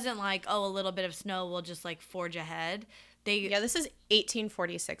it wasn't like, oh, a little bit of snow will just, like, forge ahead. This is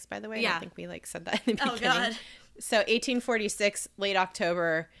 1846, by the way. I don't think we, like, said that in the beginning. Oh, God. So 1846, late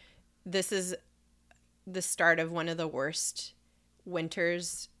October, this is the start of one of the worst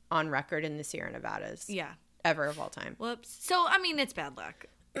winters on record in the Sierra Nevadas. Yeah. Ever of all time. Whoops. So, I mean, it's bad luck.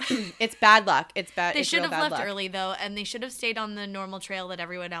 It's bad luck. It's bad. They should have left early, though, and they should have stayed on the normal trail that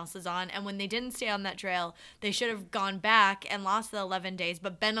everyone else is on. And when they didn't stay on that trail, they should have gone back and lost the 11 days,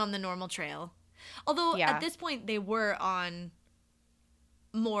 but been on the normal trail. Although, at this point, they were on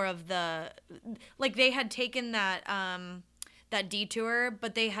more of the... Like, they had taken that detour,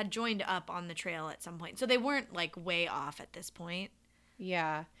 but they had joined up on the trail at some point. So they weren't, like, way off at this point.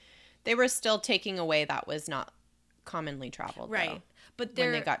 Yeah. They were still taking a way that was not commonly traveled, right? Though, but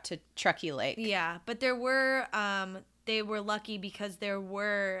when they got to Truckee Lake, yeah. But there were, they were lucky because there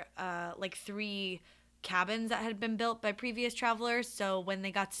were like 3 cabins that had been built by previous travelers. So when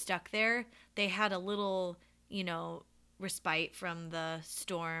they got stuck there, they had a little, respite from the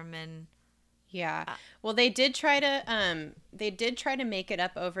storm and. Yeah. Well, they did try to make it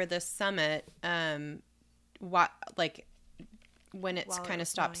up over the summit. When it's kind of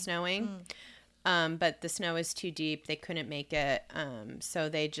stopped snowing. But the snow is too deep. They couldn't make it. So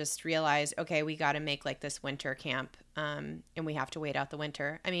they just realized, okay, we got to make like this winter camp. And we have to wait out the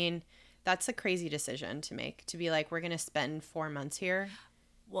winter. I mean, that's a crazy decision to make, to be like, we're going to spend 4 months here.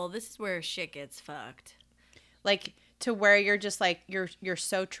 Well, this is where shit gets fucked. Like, to where you're just like, you're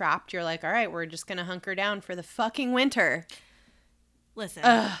so trapped. You're like, all right, we're just going to hunker down for the fucking winter. Listen,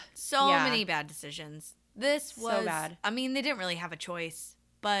 so many bad decisions. This was so bad. I mean, they didn't really have a choice,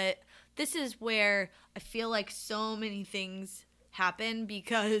 but this is where I feel like so many things happen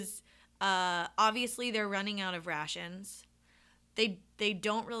because obviously they're running out of rations. They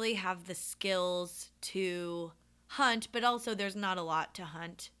don't really have the skills to hunt, but also there's not a lot to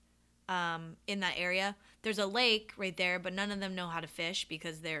hunt in that area. There's a lake right there, but none of them know how to fish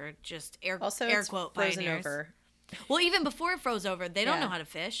because they're just air quote frozen pioneers. Over. Well, even before it froze over, they don't know how to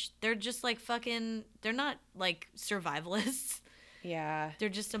fish. They're just like fucking, they're not like survivalists. Yeah. They're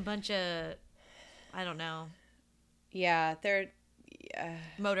just a bunch of, I don't know. Yeah, they're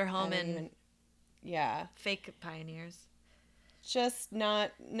motorhome and fake pioneers. Just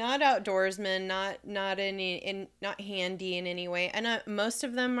not outdoorsmen, not handy in any way. And most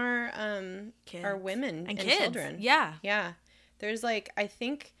of them are women and kids. Children. Yeah. Yeah. There's like, I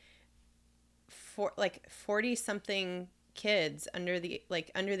think 40 something kids under the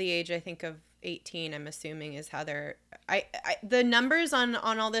age, I think, of 18, I'm assuming, is how they're the numbers on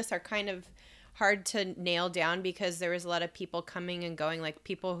all this are kind of hard to nail down because there was a lot of people coming and going, like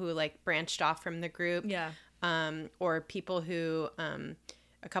people who like branched off from the group. Yeah. Or people who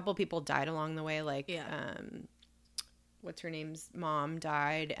a couple people died along the way, like what's her name's mom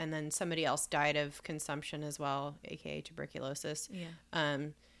died, and then somebody else died of consumption as well, aka tuberculosis.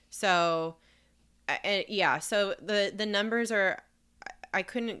 So the numbers are, I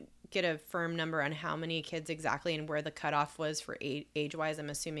couldn't get a firm number on how many kids exactly and where the cutoff was for age wise. I'm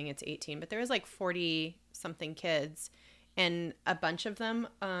assuming it's 18, but there was like 40 something kids, and a bunch of them,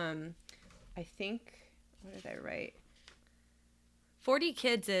 I think, what did I write? 40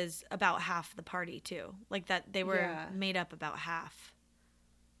 kids is about half the party too. Like that, they were made up about half.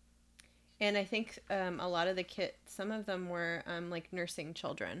 And I think a lot of the kids, some of them were like nursing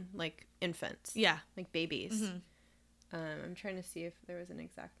children, like infants. Yeah. Like babies. Mm-hmm. I'm trying to see if there was an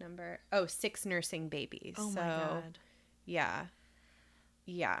exact number. Oh, 6 nursing babies. Oh my God. Yeah.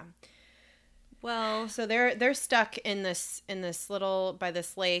 Yeah. Well, so they're stuck in this little, by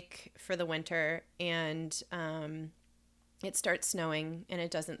this lake for the winter, and it starts snowing and it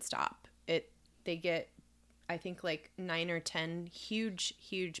doesn't stop. They get, I think, like 9 or 10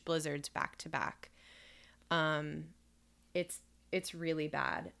 huge blizzards back to back. It's really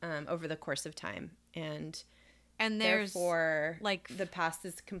bad over the course of time, and there's therefore like the pass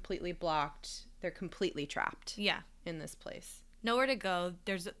is completely blocked. They're completely trapped. Yeah. In this place. Nowhere to go.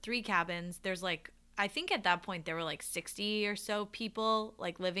 There's 3 cabins. There's like, I think at that point there were like 60 or so people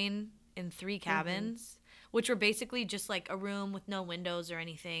like living in 3 cabins, which were basically just like a room with no windows or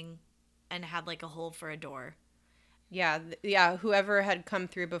anything and had like a hole for a door. Yeah. Yeah. Whoever had come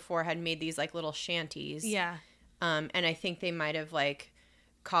through before had made these like little shanties. Yeah. And I think they might have like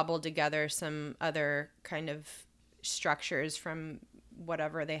cobbled together some other kind of structures from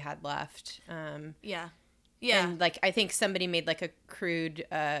whatever they had left. Yeah. Yeah. And like I think somebody made like a crude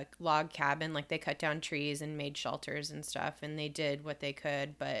log cabin, like they cut down trees and made shelters and stuff, and they did what they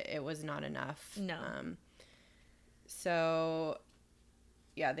could, but it was not enough. No. So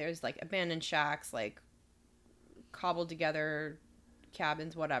yeah, there's like abandoned shacks, like cobbled together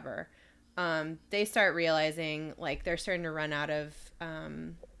cabins, whatever. They start realizing like they're starting to run out of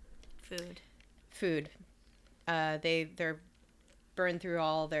food. They're burned through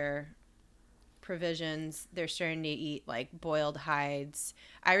all their provisions. They're starting to eat like boiled hides.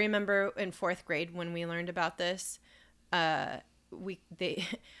 I remember in 4th grade when we learned about this, we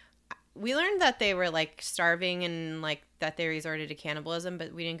learned that they were like starving and like that they resorted to cannibalism,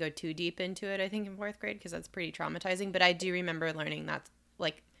 but we didn't go too deep into it, I think, in 4th grade because that's pretty traumatizing. But I do remember learning that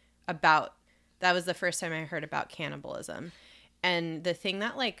that was the first time I heard about cannibalism. And the thing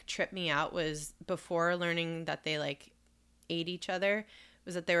that like tripped me out was before learning that they like ate each other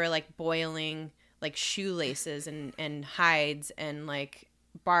was that they were like boiling like shoelaces and hides and like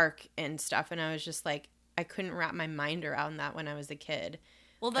bark and stuff. And I was just like, I couldn't wrap my mind around that when I was a kid.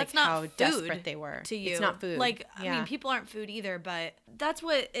 Well, that's like, not how food desperate they were to you. It's not food. Like, I mean, people aren't food either, but that's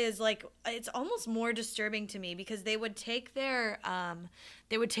what is like. It's almost more disturbing to me because they would take their,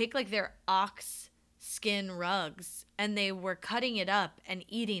 like their ox skin rugs and they were cutting it up and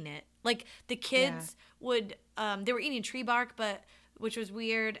eating it. Like the kids would, they were eating tree bark, but which was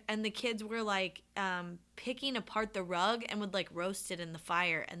weird. And the kids were like picking apart the rug and would like roast it in the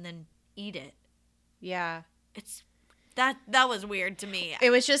fire and then eat it. Yeah, it's. That was weird to me.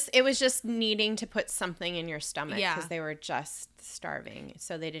 It was just needing to put something in your stomach because they were just starving.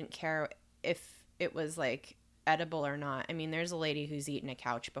 So they didn't care if it was like edible or not. I mean, there's a lady who's eaten a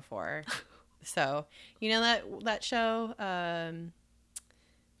couch before. So, you know that show? No,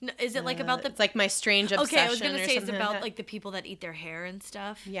 is it like about the... It's like My Strange Obsession. Okay, I was going to say it's about like the people that eat their hair and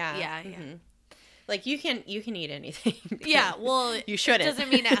stuff. Yeah. Yeah. Mm-hmm. Like you can eat anything. Yeah, well, you shouldn't. It doesn't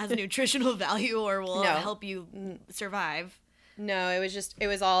mean it has nutritional value or will help you survive. No, it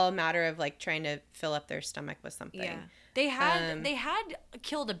was all a matter of like trying to fill up their stomach with something. Yeah, they had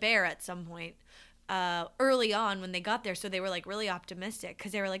killed a bear at some point early on when they got there, so they were like really optimistic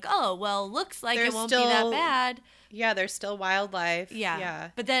because they were like, oh well, looks like it won't be that bad. Yeah, there's still wildlife. Yeah,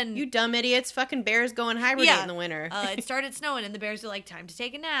 but then you dumb idiots, fucking bears go and hibernate in the winter. It started snowing and the bears are like, time to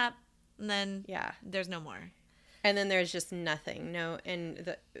take a nap. And then there's no more. And then there's just nothing. No,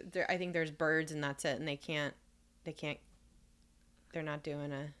 and I think there's birds and that's it. And they can't. They're not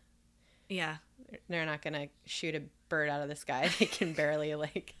doing a. Yeah. They're not gonna shoot a bird out of the sky. They can barely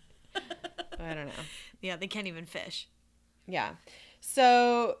like. I don't know. Yeah, they can't even fish. Yeah,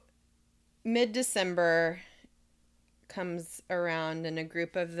 so mid-December comes around, and a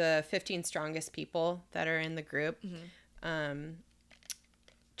group of the 15 strongest people that are in the group. Mm-hmm.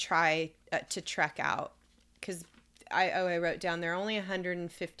 Try to trek out because I wrote down they're only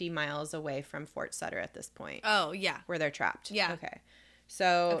 150 miles away from Fort Sutter at this point. Oh, yeah. Where they're trapped. Yeah. Okay.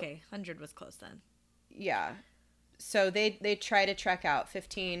 So. Okay, 100 was close then. Yeah. So they try to trek out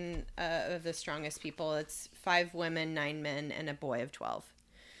 15 of the strongest people. It's 5 women, 9 men, and a boy of 12.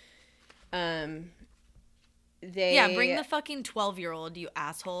 Bring the fucking 12-year-old, you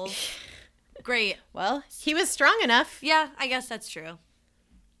asshole. Great. Well, he was strong enough. Yeah, I guess that's true.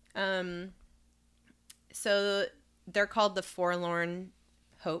 So they're called the Forlorn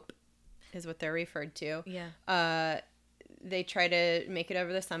Hope is what they're referred to. Yeah. They try to make it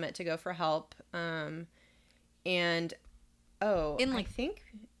over the summit to go for help. I think.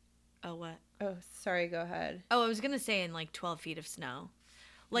 Oh, what? Oh, sorry. Go ahead. Oh, I was going to say in like 12 feet of snow.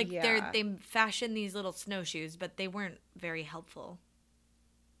 Like they fashioned these little snowshoes, but they weren't very helpful.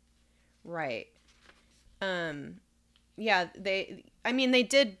 Right. Yeah, they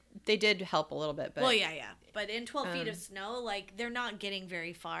did help a little bit, but. Well, yeah. But in 12 feet of snow, like they're not getting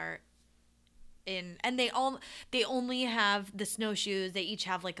very far in, and they only have the snowshoes. They each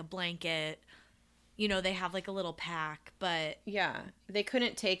have like a blanket. You know, they have like a little pack, but yeah, they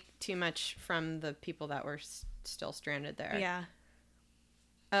couldn't take too much from the people that were still stranded there. Yeah.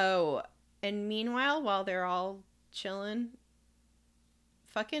 Oh, and meanwhile, while they're all chilling,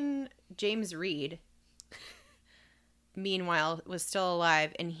 fucking James Reed, meanwhile, was still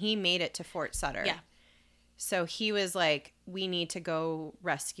alive, and he made it to Fort Sutter. Yeah. So he was like, we need to go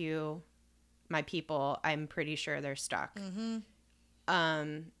rescue my people. I'm pretty sure they're stuck.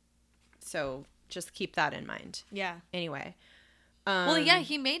 Mm-hmm. So just keep that in mind. Yeah. Anyway. Well, yeah,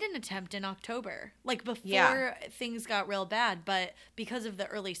 he made an attempt in October, like before things got real bad, but because of the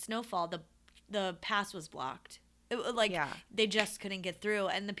early snowfall, the pass was blocked. They just couldn't get through,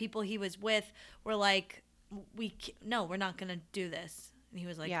 and the people he was with were like, we're not going to do this. And he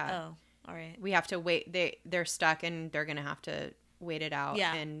was like, oh. All right. We have to wait. They're stuck, and they're gonna have to wait it out.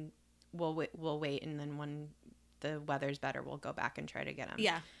 Yeah. And we'll wait, and then when the weather's better, we'll go back and try to get them.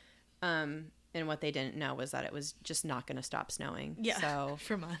 Yeah. And what they didn't know was that it was just not gonna stop snowing. Yeah. So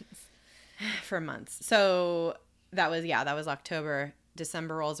For months. for months. So that was October.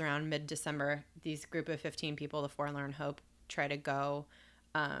 December rolls around, mid-December. These group of 15 people, the Forlorn Hope, try to go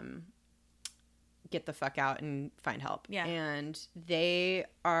get the fuck out and find help. Yeah. And they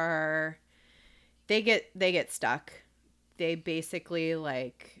get stuck. They basically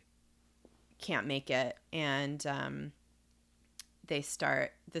like can't make it, and they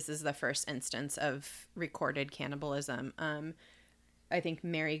start. This is the first instance of recorded cannibalism. I think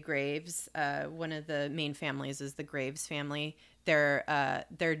Mary Graves, one of the main families is the Graves family. Their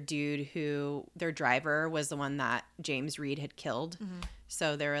driver was the one that James Reed had killed. Mm-hmm.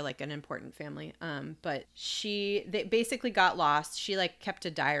 So they were like an important family. But they basically got lost. She like kept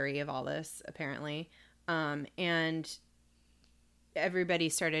a diary of all this apparently. And everybody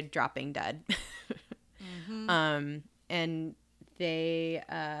started dropping dead. Mm-hmm. And they,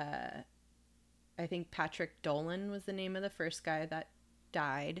 I think Patrick Dolan was the name of the first guy that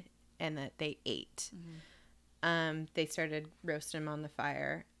died and that they ate. Mm-hmm. They started roasting him on the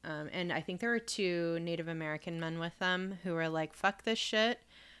fire. And I think there were 2 Native American men with them who were like, fuck this shit.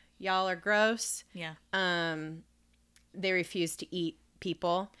 Y'all are gross. Yeah. They refused to eat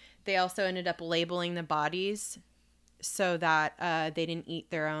people. They also ended up labeling the bodies so that they didn't eat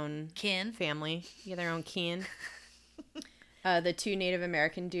their own family. Yeah, their own kin. The 2 Native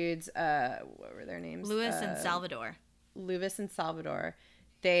American dudes, what were their names? Louis and Salvador. Louis and Salvador.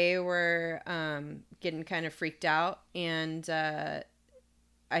 They were getting kind of freaked out, and I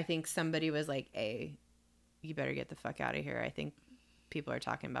think somebody was like, hey, you better get the fuck out of here. I think people are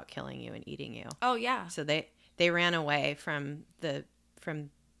talking about killing you and eating you. Oh, yeah. So they ran away from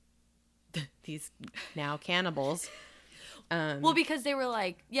these now cannibals. Well, because they were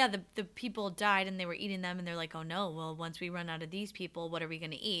like, yeah, the people died and they were eating them, and they're like, oh no, well, once we run out of these people, what are we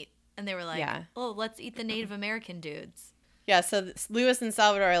going to eat? And they were like, oh, let's eat the Native American dudes. Yeah, so Louis and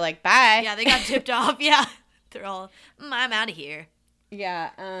Salvador are like, bye. Yeah, they got tipped off. Yeah. They're all, I'm out of here.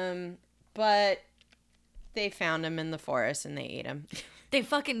 Yeah, but they found him in the forest and they ate him. They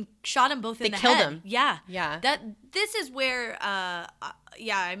fucking shot him both in the head. They killed him. Yeah. Yeah. This is where,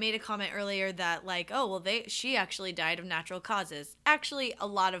 I made a comment earlier that like, oh, well, she actually died of natural causes. Actually, a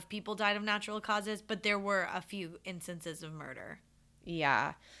lot of people died of natural causes, but there were a few instances of murder.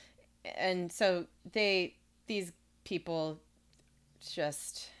 Yeah. And so these people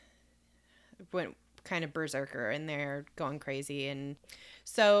just went kind of berserker and they're going crazy. And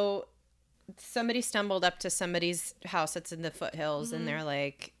so somebody stumbled up to somebody's house that's in the foothills, mm-hmm. and they're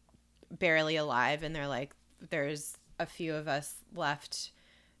like barely alive, and they're like, there's a few of us left,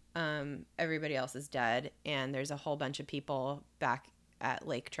 everybody else is dead, and there's a whole bunch of people back at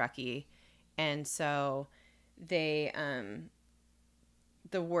Lake Truckee. And so they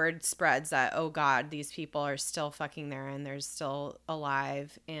the word spreads that, oh God, these people are still fucking there and they're still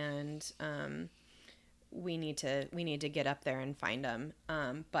alive, and we need to get up there and find them.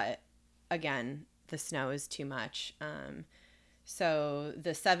 But again, the snow is too much. So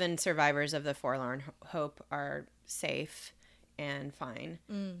the 7 survivors of the Forlorn Hope are safe and fine.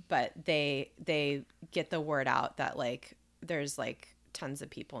 But they get the word out that like there's like tons of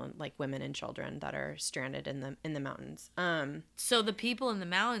people, like women and children, that are stranded in the mountains. So the people in the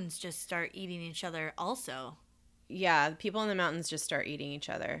mountains just start eating each other also. Yeah, the people in the mountains just start eating each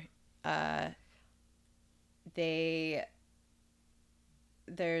other.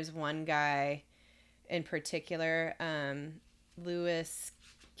 There's one guy in particular, Louis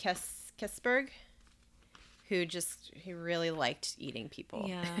Kessberg, who he really liked eating people.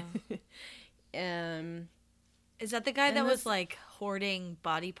 Yeah. Is that the guy that was like hoarding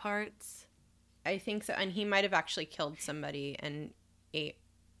body parts? I think so. And he might have actually killed somebody and ate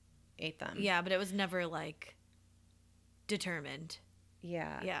them. Yeah, but it was never like determined.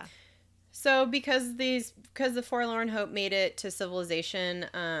 Yeah. Yeah. So because the Forlorn Hope made it to civilization,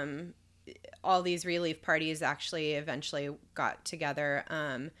 all these relief parties actually eventually got together.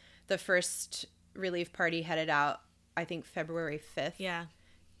 The first relief party headed out, I think, February 5th. Yeah.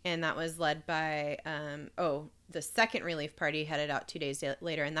 And that was led by, the second relief party headed out 2 days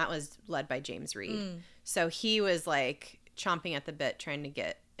later, and that was led by James Reed. So he was like chomping at the bit trying to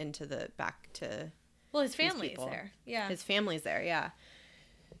get back to. Well, his family's there. Yeah. His family's there, yeah.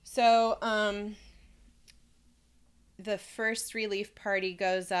 So, the first relief party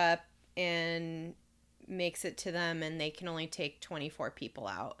goes up and makes it to them, and they can only take 24 people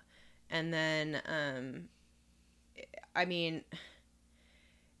out. And then,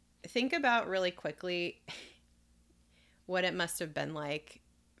 think about really quickly what it must have been like.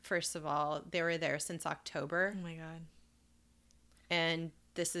 First of all, they were there since October. Oh my God. And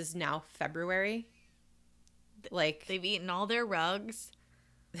this is now February. Like, they've eaten all their rugs.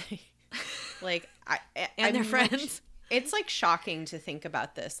 Like, and their friends. It's like shocking to think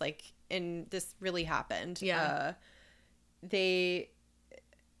about this. Like, and this really happened. Yeah.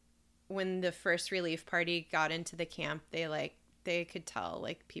 When the first relief party got into the camp, they could tell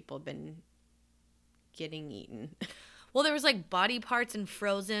like people had been getting eaten. Well, there was like body parts and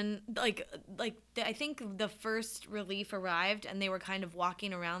frozen, I think the first relief arrived and they were kind of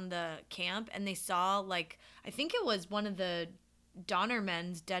walking around the camp and they saw like, I think it was one of the Donner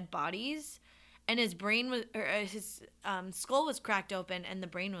men's dead bodies, and his brain was, or his skull was cracked open and the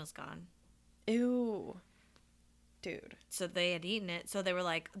brain was gone. Ew. Dude. So they had eaten it. So they were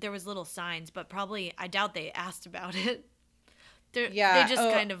like, there was little signs, but probably, I doubt they asked about it. They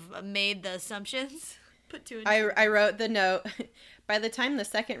just kind of made the assumptions. Put two and two. I wrote the note. By the time the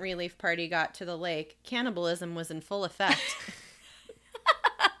second relief party got to the lake, cannibalism was in full effect.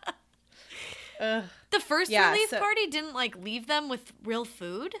 The first relief party didn't like leave them with real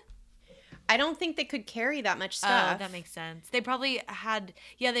food? I don't think they could carry that much stuff. Oh, that makes sense. They probably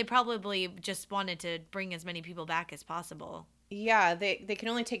just wanted to bring as many people back as possible. Yeah, they can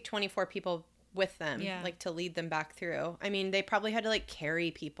only take 24 people with them, yeah. like to lead them back through. I mean, they probably had to like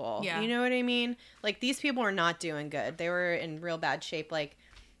carry people. Yeah. You know what I mean? Like these people were not doing good. They were in real bad shape. Like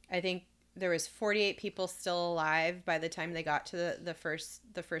I think there was 48 people still alive by the time they got to the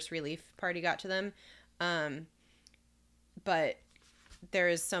first relief party got to them. But there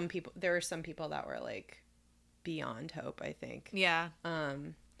were some people that were like beyond hope, I think. Yeah.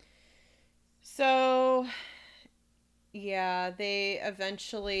 So yeah, they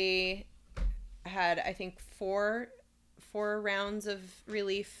eventually had, I think, four rounds of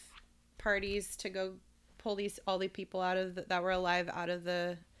relief parties to go pull all the people out of that were alive out of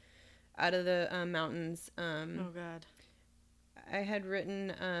the mountains. Oh God. I had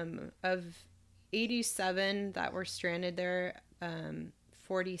written of 87 that were stranded there,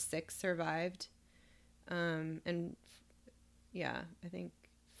 46 survived, and yeah, I think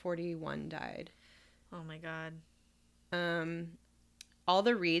 41 died. Oh my God. All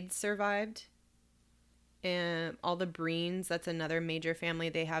the Reeds survived. And all the Breens, that's another major family.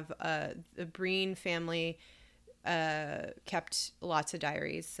 They have the Breen family kept lots of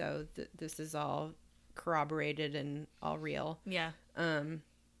diaries, so this is all corroborated and all real. Yeah.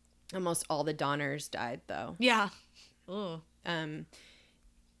 Almost all the Donners died, though. Yeah. Ooh.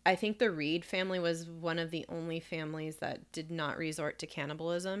 I think the Reed family was one of the only families that did not resort to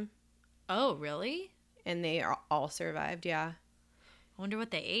cannibalism. Oh, really? And they all survived, yeah. I wonder what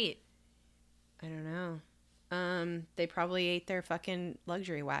they ate. I don't know. They probably ate their fucking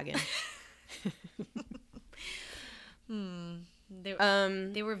luxury wagon. They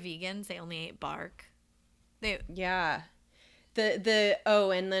were vegans. They only ate bark. Yeah.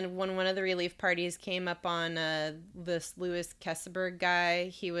 And then when one of the relief parties came up on this Louis Kesselberg guy,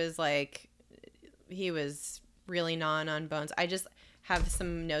 he was really gnawing on bones. I just have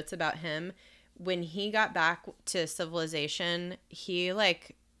some notes about him. When he got back to civilization, he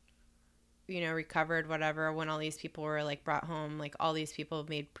recovered whatever. When all these people were like brought home, like all these people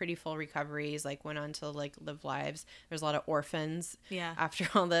made pretty full recoveries, like went on to like live lives. There's a lot of orphans after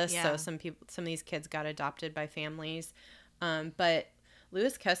all this. Yeah. So some of these kids got adopted by families. But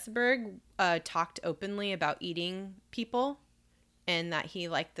Louis Kesselberg talked openly about eating people and that he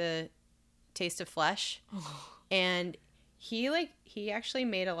liked the taste of flesh. And he actually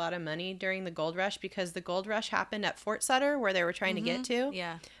made a lot of money during the gold rush because the gold rush happened at Fort Sutter where they were trying to get to.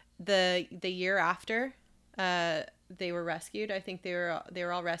 Yeah. The year after they were rescued, I think they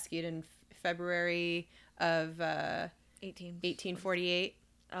were all rescued in February of 1848.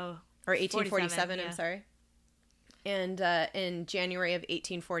 Oh. Or 1847, yeah. I'm sorry. And in January of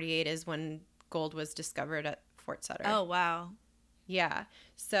 1848 is when gold was discovered at Fort Sutter. Oh, wow. Yeah.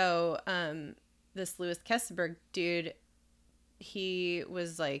 So this Louis Kesselberg dude, he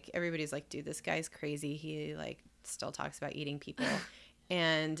was like, everybody's like, dude, this guy's crazy. He like still talks about eating people.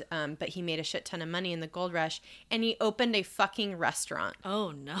 And but he made a shit ton of money in the gold rush, and he opened a fucking restaurant.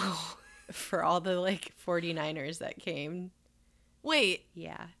 Oh no. For all the like 49ers that came. Wait.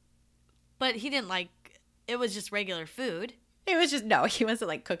 Yeah. But he didn't like, it was just regular food. It was just, no, he wasn't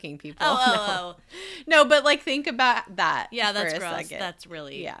like cooking people. Oh. No, but like think about that. Yeah, that's for a gross. second. That's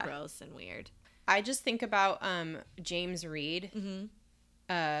really gross and weird. I just think about James Reed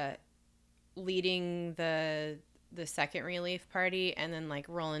leading the the second relief party, and then like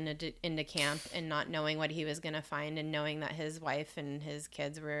rolling into camp and not knowing what he was going to find, and knowing that his wife and his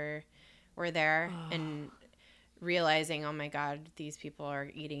kids were there, and realizing, oh my God, these people are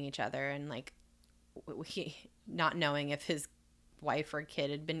eating each other, and like he not knowing if his wife or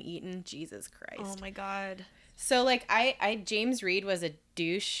kid had been eaten. Jesus Christ. Oh my God. So like I James Reed was a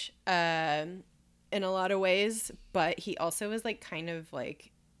douche in a lot of ways, but he also was like kind of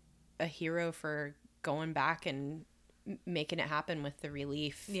like a hero for going back and making it happen with the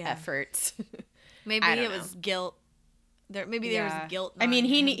relief efforts. Maybe it was guilt. There was guilt. I mean,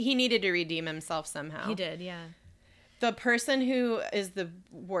 he needed to redeem himself somehow. He did, yeah. The person who is the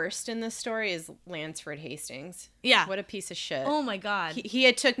worst in this story is Lansford Hastings. Yeah. What a piece of shit. Oh my God. He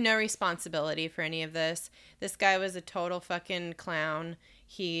had took no responsibility for any of this. This guy was a total fucking clown.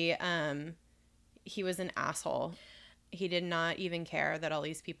 He was an asshole. He did not even care that all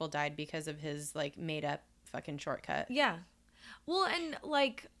these people died because of his like made up fucking shortcut. Yeah. Well, and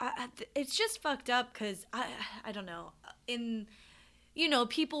like it's just fucked up because I don't know.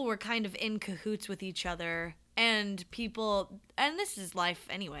 People were kind of in cahoots with each other. And this is life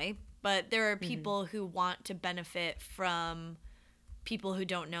anyway, but there are people who want to benefit from people who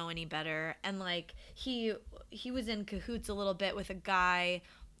don't know any better. And like he was in cahoots a little bit with a guy,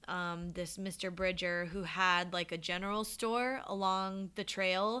 this Mr. Bridger, who had like a general store along the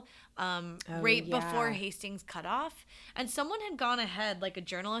trail before Hastings cut off. And someone had gone ahead, like a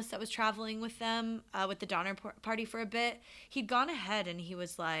journalist that was traveling with them, with the Donner Party for a bit. He'd gone ahead and he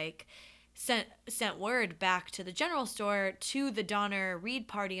was like, sent word back to the general store to the Donner Reed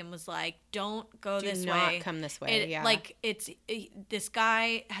party and was like, don't go this way. Do not come this way. Like this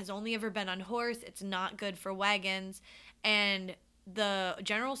guy has only ever been on horse. It's not good for wagons. And the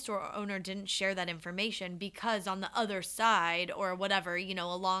general store owner didn't share that information because on the other side or whatever,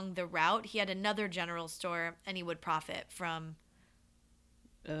 along the route, he had another general store and he would profit from.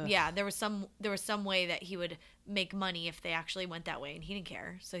 Ugh. Yeah, there was some way that he would make money if they actually went that way, and he didn't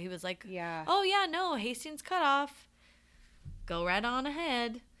care. So he was like, "Oh yeah, no, Hastings cut off. Go right on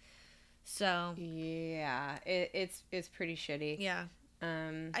ahead." So yeah, it's pretty shitty. Yeah.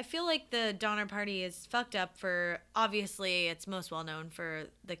 I feel like the Donner Party is fucked up for, obviously it's most well known for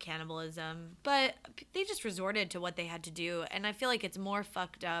the cannibalism, but they just resorted to what they had to do, and I feel like it's more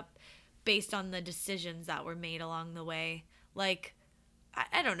fucked up based on the decisions that were made along the way. Like,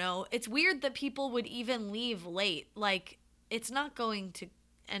 I don't know. It's weird that people would even leave late. Like, it's not going to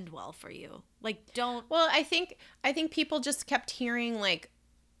end well for you. Like, don't. Well, I think people just kept hearing like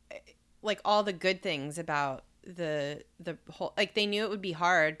all the good things about the whole. Like, they knew it would be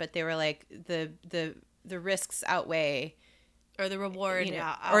hard, but they were like the risks outweigh, or the reward,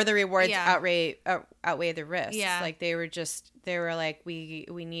 or the rewards outweigh the risks. Yeah. Like they were like, we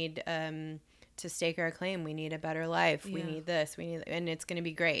need to stake our claim. We need a better life. We need this. And it's going to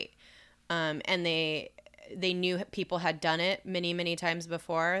be great. And they knew people had done it many, many times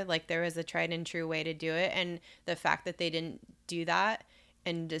before. Like there was a tried and true way to do it. And the fact that they didn't do that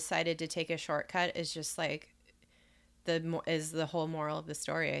and decided to take a shortcut is just like the whole moral of the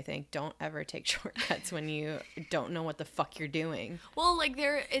story. I think don't ever take shortcuts when you don't know what the fuck you're doing. Well, like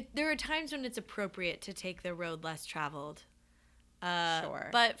there are times when it's appropriate to take the road less traveled. Sure.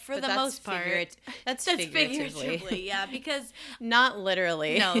 But for the most part, that's figuratively. Yeah, because not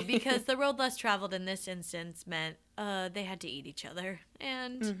literally. No, because the road less traveled in this instance meant they had to eat each other,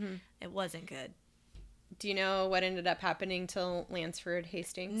 and it wasn't good. Do you know what ended up happening to Lansford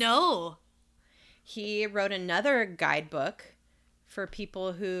Hastings? No. He wrote another guidebook for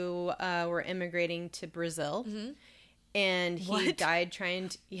people who were immigrating to Brazil, and he died trying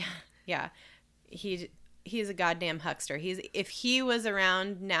to. Yeah. He's a goddamn huckster. If he was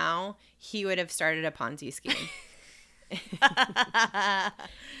around now, he would have started a Ponzi scheme.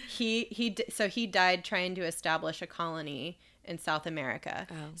 He died trying to establish a colony in South America.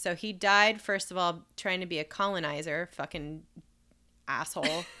 Oh. So he died, first of all, trying to be a colonizer, fucking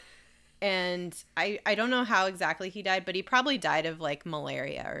asshole. And I don't know how exactly he died, but he probably died of like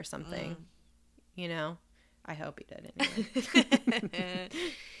malaria or something. I hope he did anyway.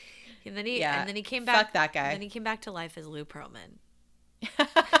 And then he came back. Fuck that guy. And then he came back to life as Lou Pearlman.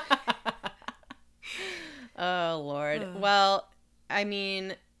 Oh Lord. Well, I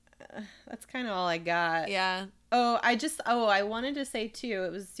mean, that's kind of all I got. Yeah. I wanted to say too,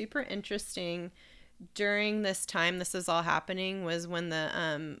 it was super interesting during this time this was all happening was when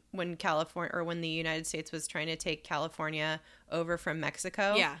when the United States was trying to take California over from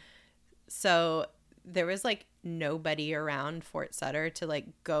Mexico. Yeah. So there was like nobody around Fort Sutter to like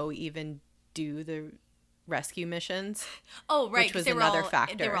go even do rescue missions. Oh, right. Which was 'cause another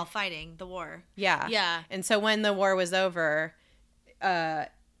factor. They were all fighting the war. Yeah. Yeah. And so when the war was over, there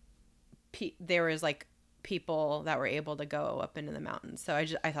was like people that were able to go up into the mountains. So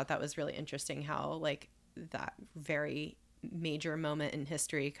I thought that was really interesting how like that very major moment in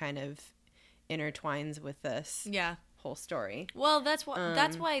history kind of intertwines with this whole story. Well, that's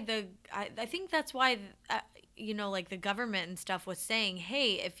why I think that's why like the government and stuff was saying,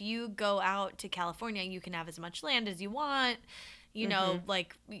 hey, if you go out to California, you can have as much land as you want. You know,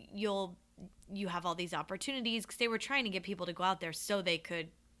 like you have all these opportunities, because they were trying to get people to go out there so they could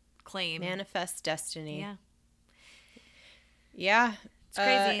claim manifest destiny. Yeah. Yeah. It's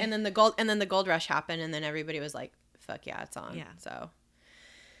crazy. And then the gold rush happened, and then everybody was like, fuck yeah, it's on. Yeah. So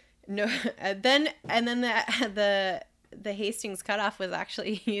no, then the Hastings cutoff was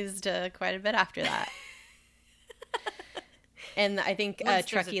actually used quite a bit after that. And I think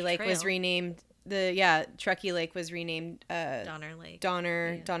Truckee Lake was renamed Truckee Lake was renamed Donner Lake.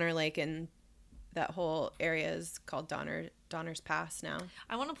 Donner Lake, and that whole area is called Donner's Pass now.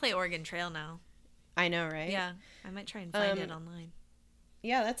 I want to play Oregon Trail now. I know, right? Yeah, I might try and find it online.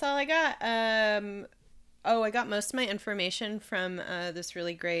 Yeah, that's all I got. I got most of my information from this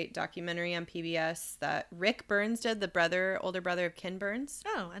really great documentary on PBS that Rick Burns did, the older brother of Ken Burns.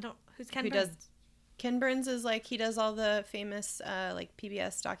 Oh, who's Ken Burns? Ken Burns is like, he does all the famous like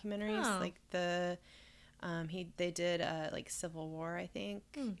PBS documentaries, like they did like Civil War, I think.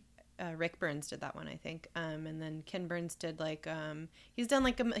 Rick Burns did that one, I think. And then Ken Burns did like he's done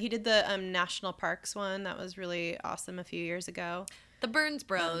like he did the national parks one that was really awesome a few years ago. The Burns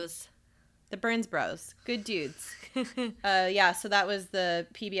Bros. The Burns Bros. Good dudes. So that was the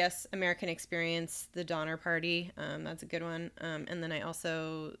PBS American Experience, the Donner Party. That's a good one. And then I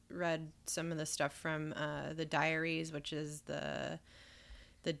also read some of the stuff from the Diaries, which is the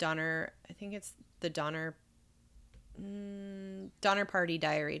Donner, I think it's the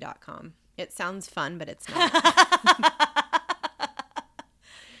DonnerPartyDiary.com. It sounds fun, but it's not.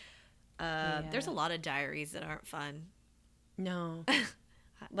 There's a lot of diaries that aren't fun. No.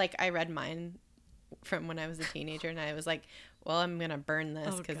 Like, I read mine from when I was a teenager, and I was like, well, I'm going to burn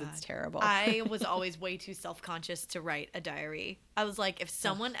this because it's terrible. I was always way too self-conscious to write a diary. I was like, if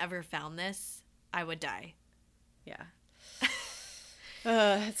someone ever found this, I would die. Yeah.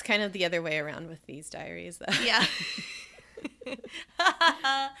 It's kind of the other way around with these diaries, though. Yeah.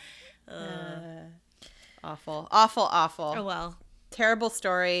 Awful. Oh, well. Terrible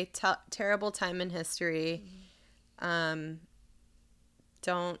story. Terrible time in history.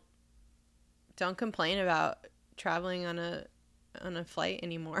 Don't complain about traveling on a flight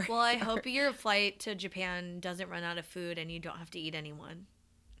anymore. Well, I hope your flight to Japan doesn't run out of food and you don't have to eat anyone.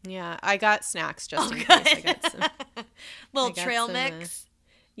 Yeah, I got snacks just in case. I got some little trail mix.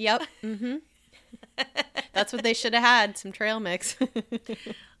 Yep. Mm-hmm. That's what they should have had, some trail mix.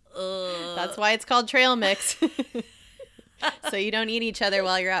 That's why it's called trail mix. So you don't eat each other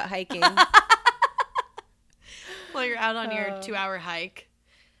while you're out hiking. While you're out on your 2-hour hike.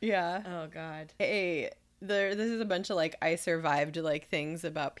 Yeah. Oh, God. Hey, this is a bunch of, like, I survived, like, things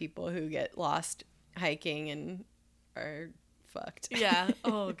about people who get hiking and are fucked. Yeah.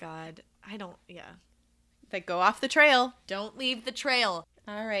 Oh, God. Like, go off the trail. Don't leave the trail.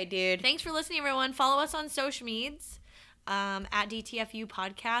 All right, dude. Thanks for listening, everyone. Follow us on social medias, at DTFU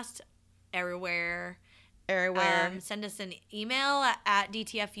Podcast, everywhere. Send us an email at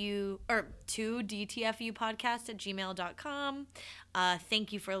DTFU or to DTFUpodcast@gmail.com.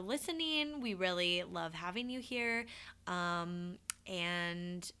 Thank you for listening. We really love having you here.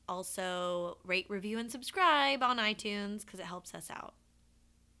 And also rate, review, and subscribe on iTunes because it helps us out.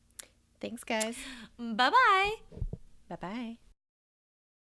 Thanks, guys. Bye-bye. Bye-bye.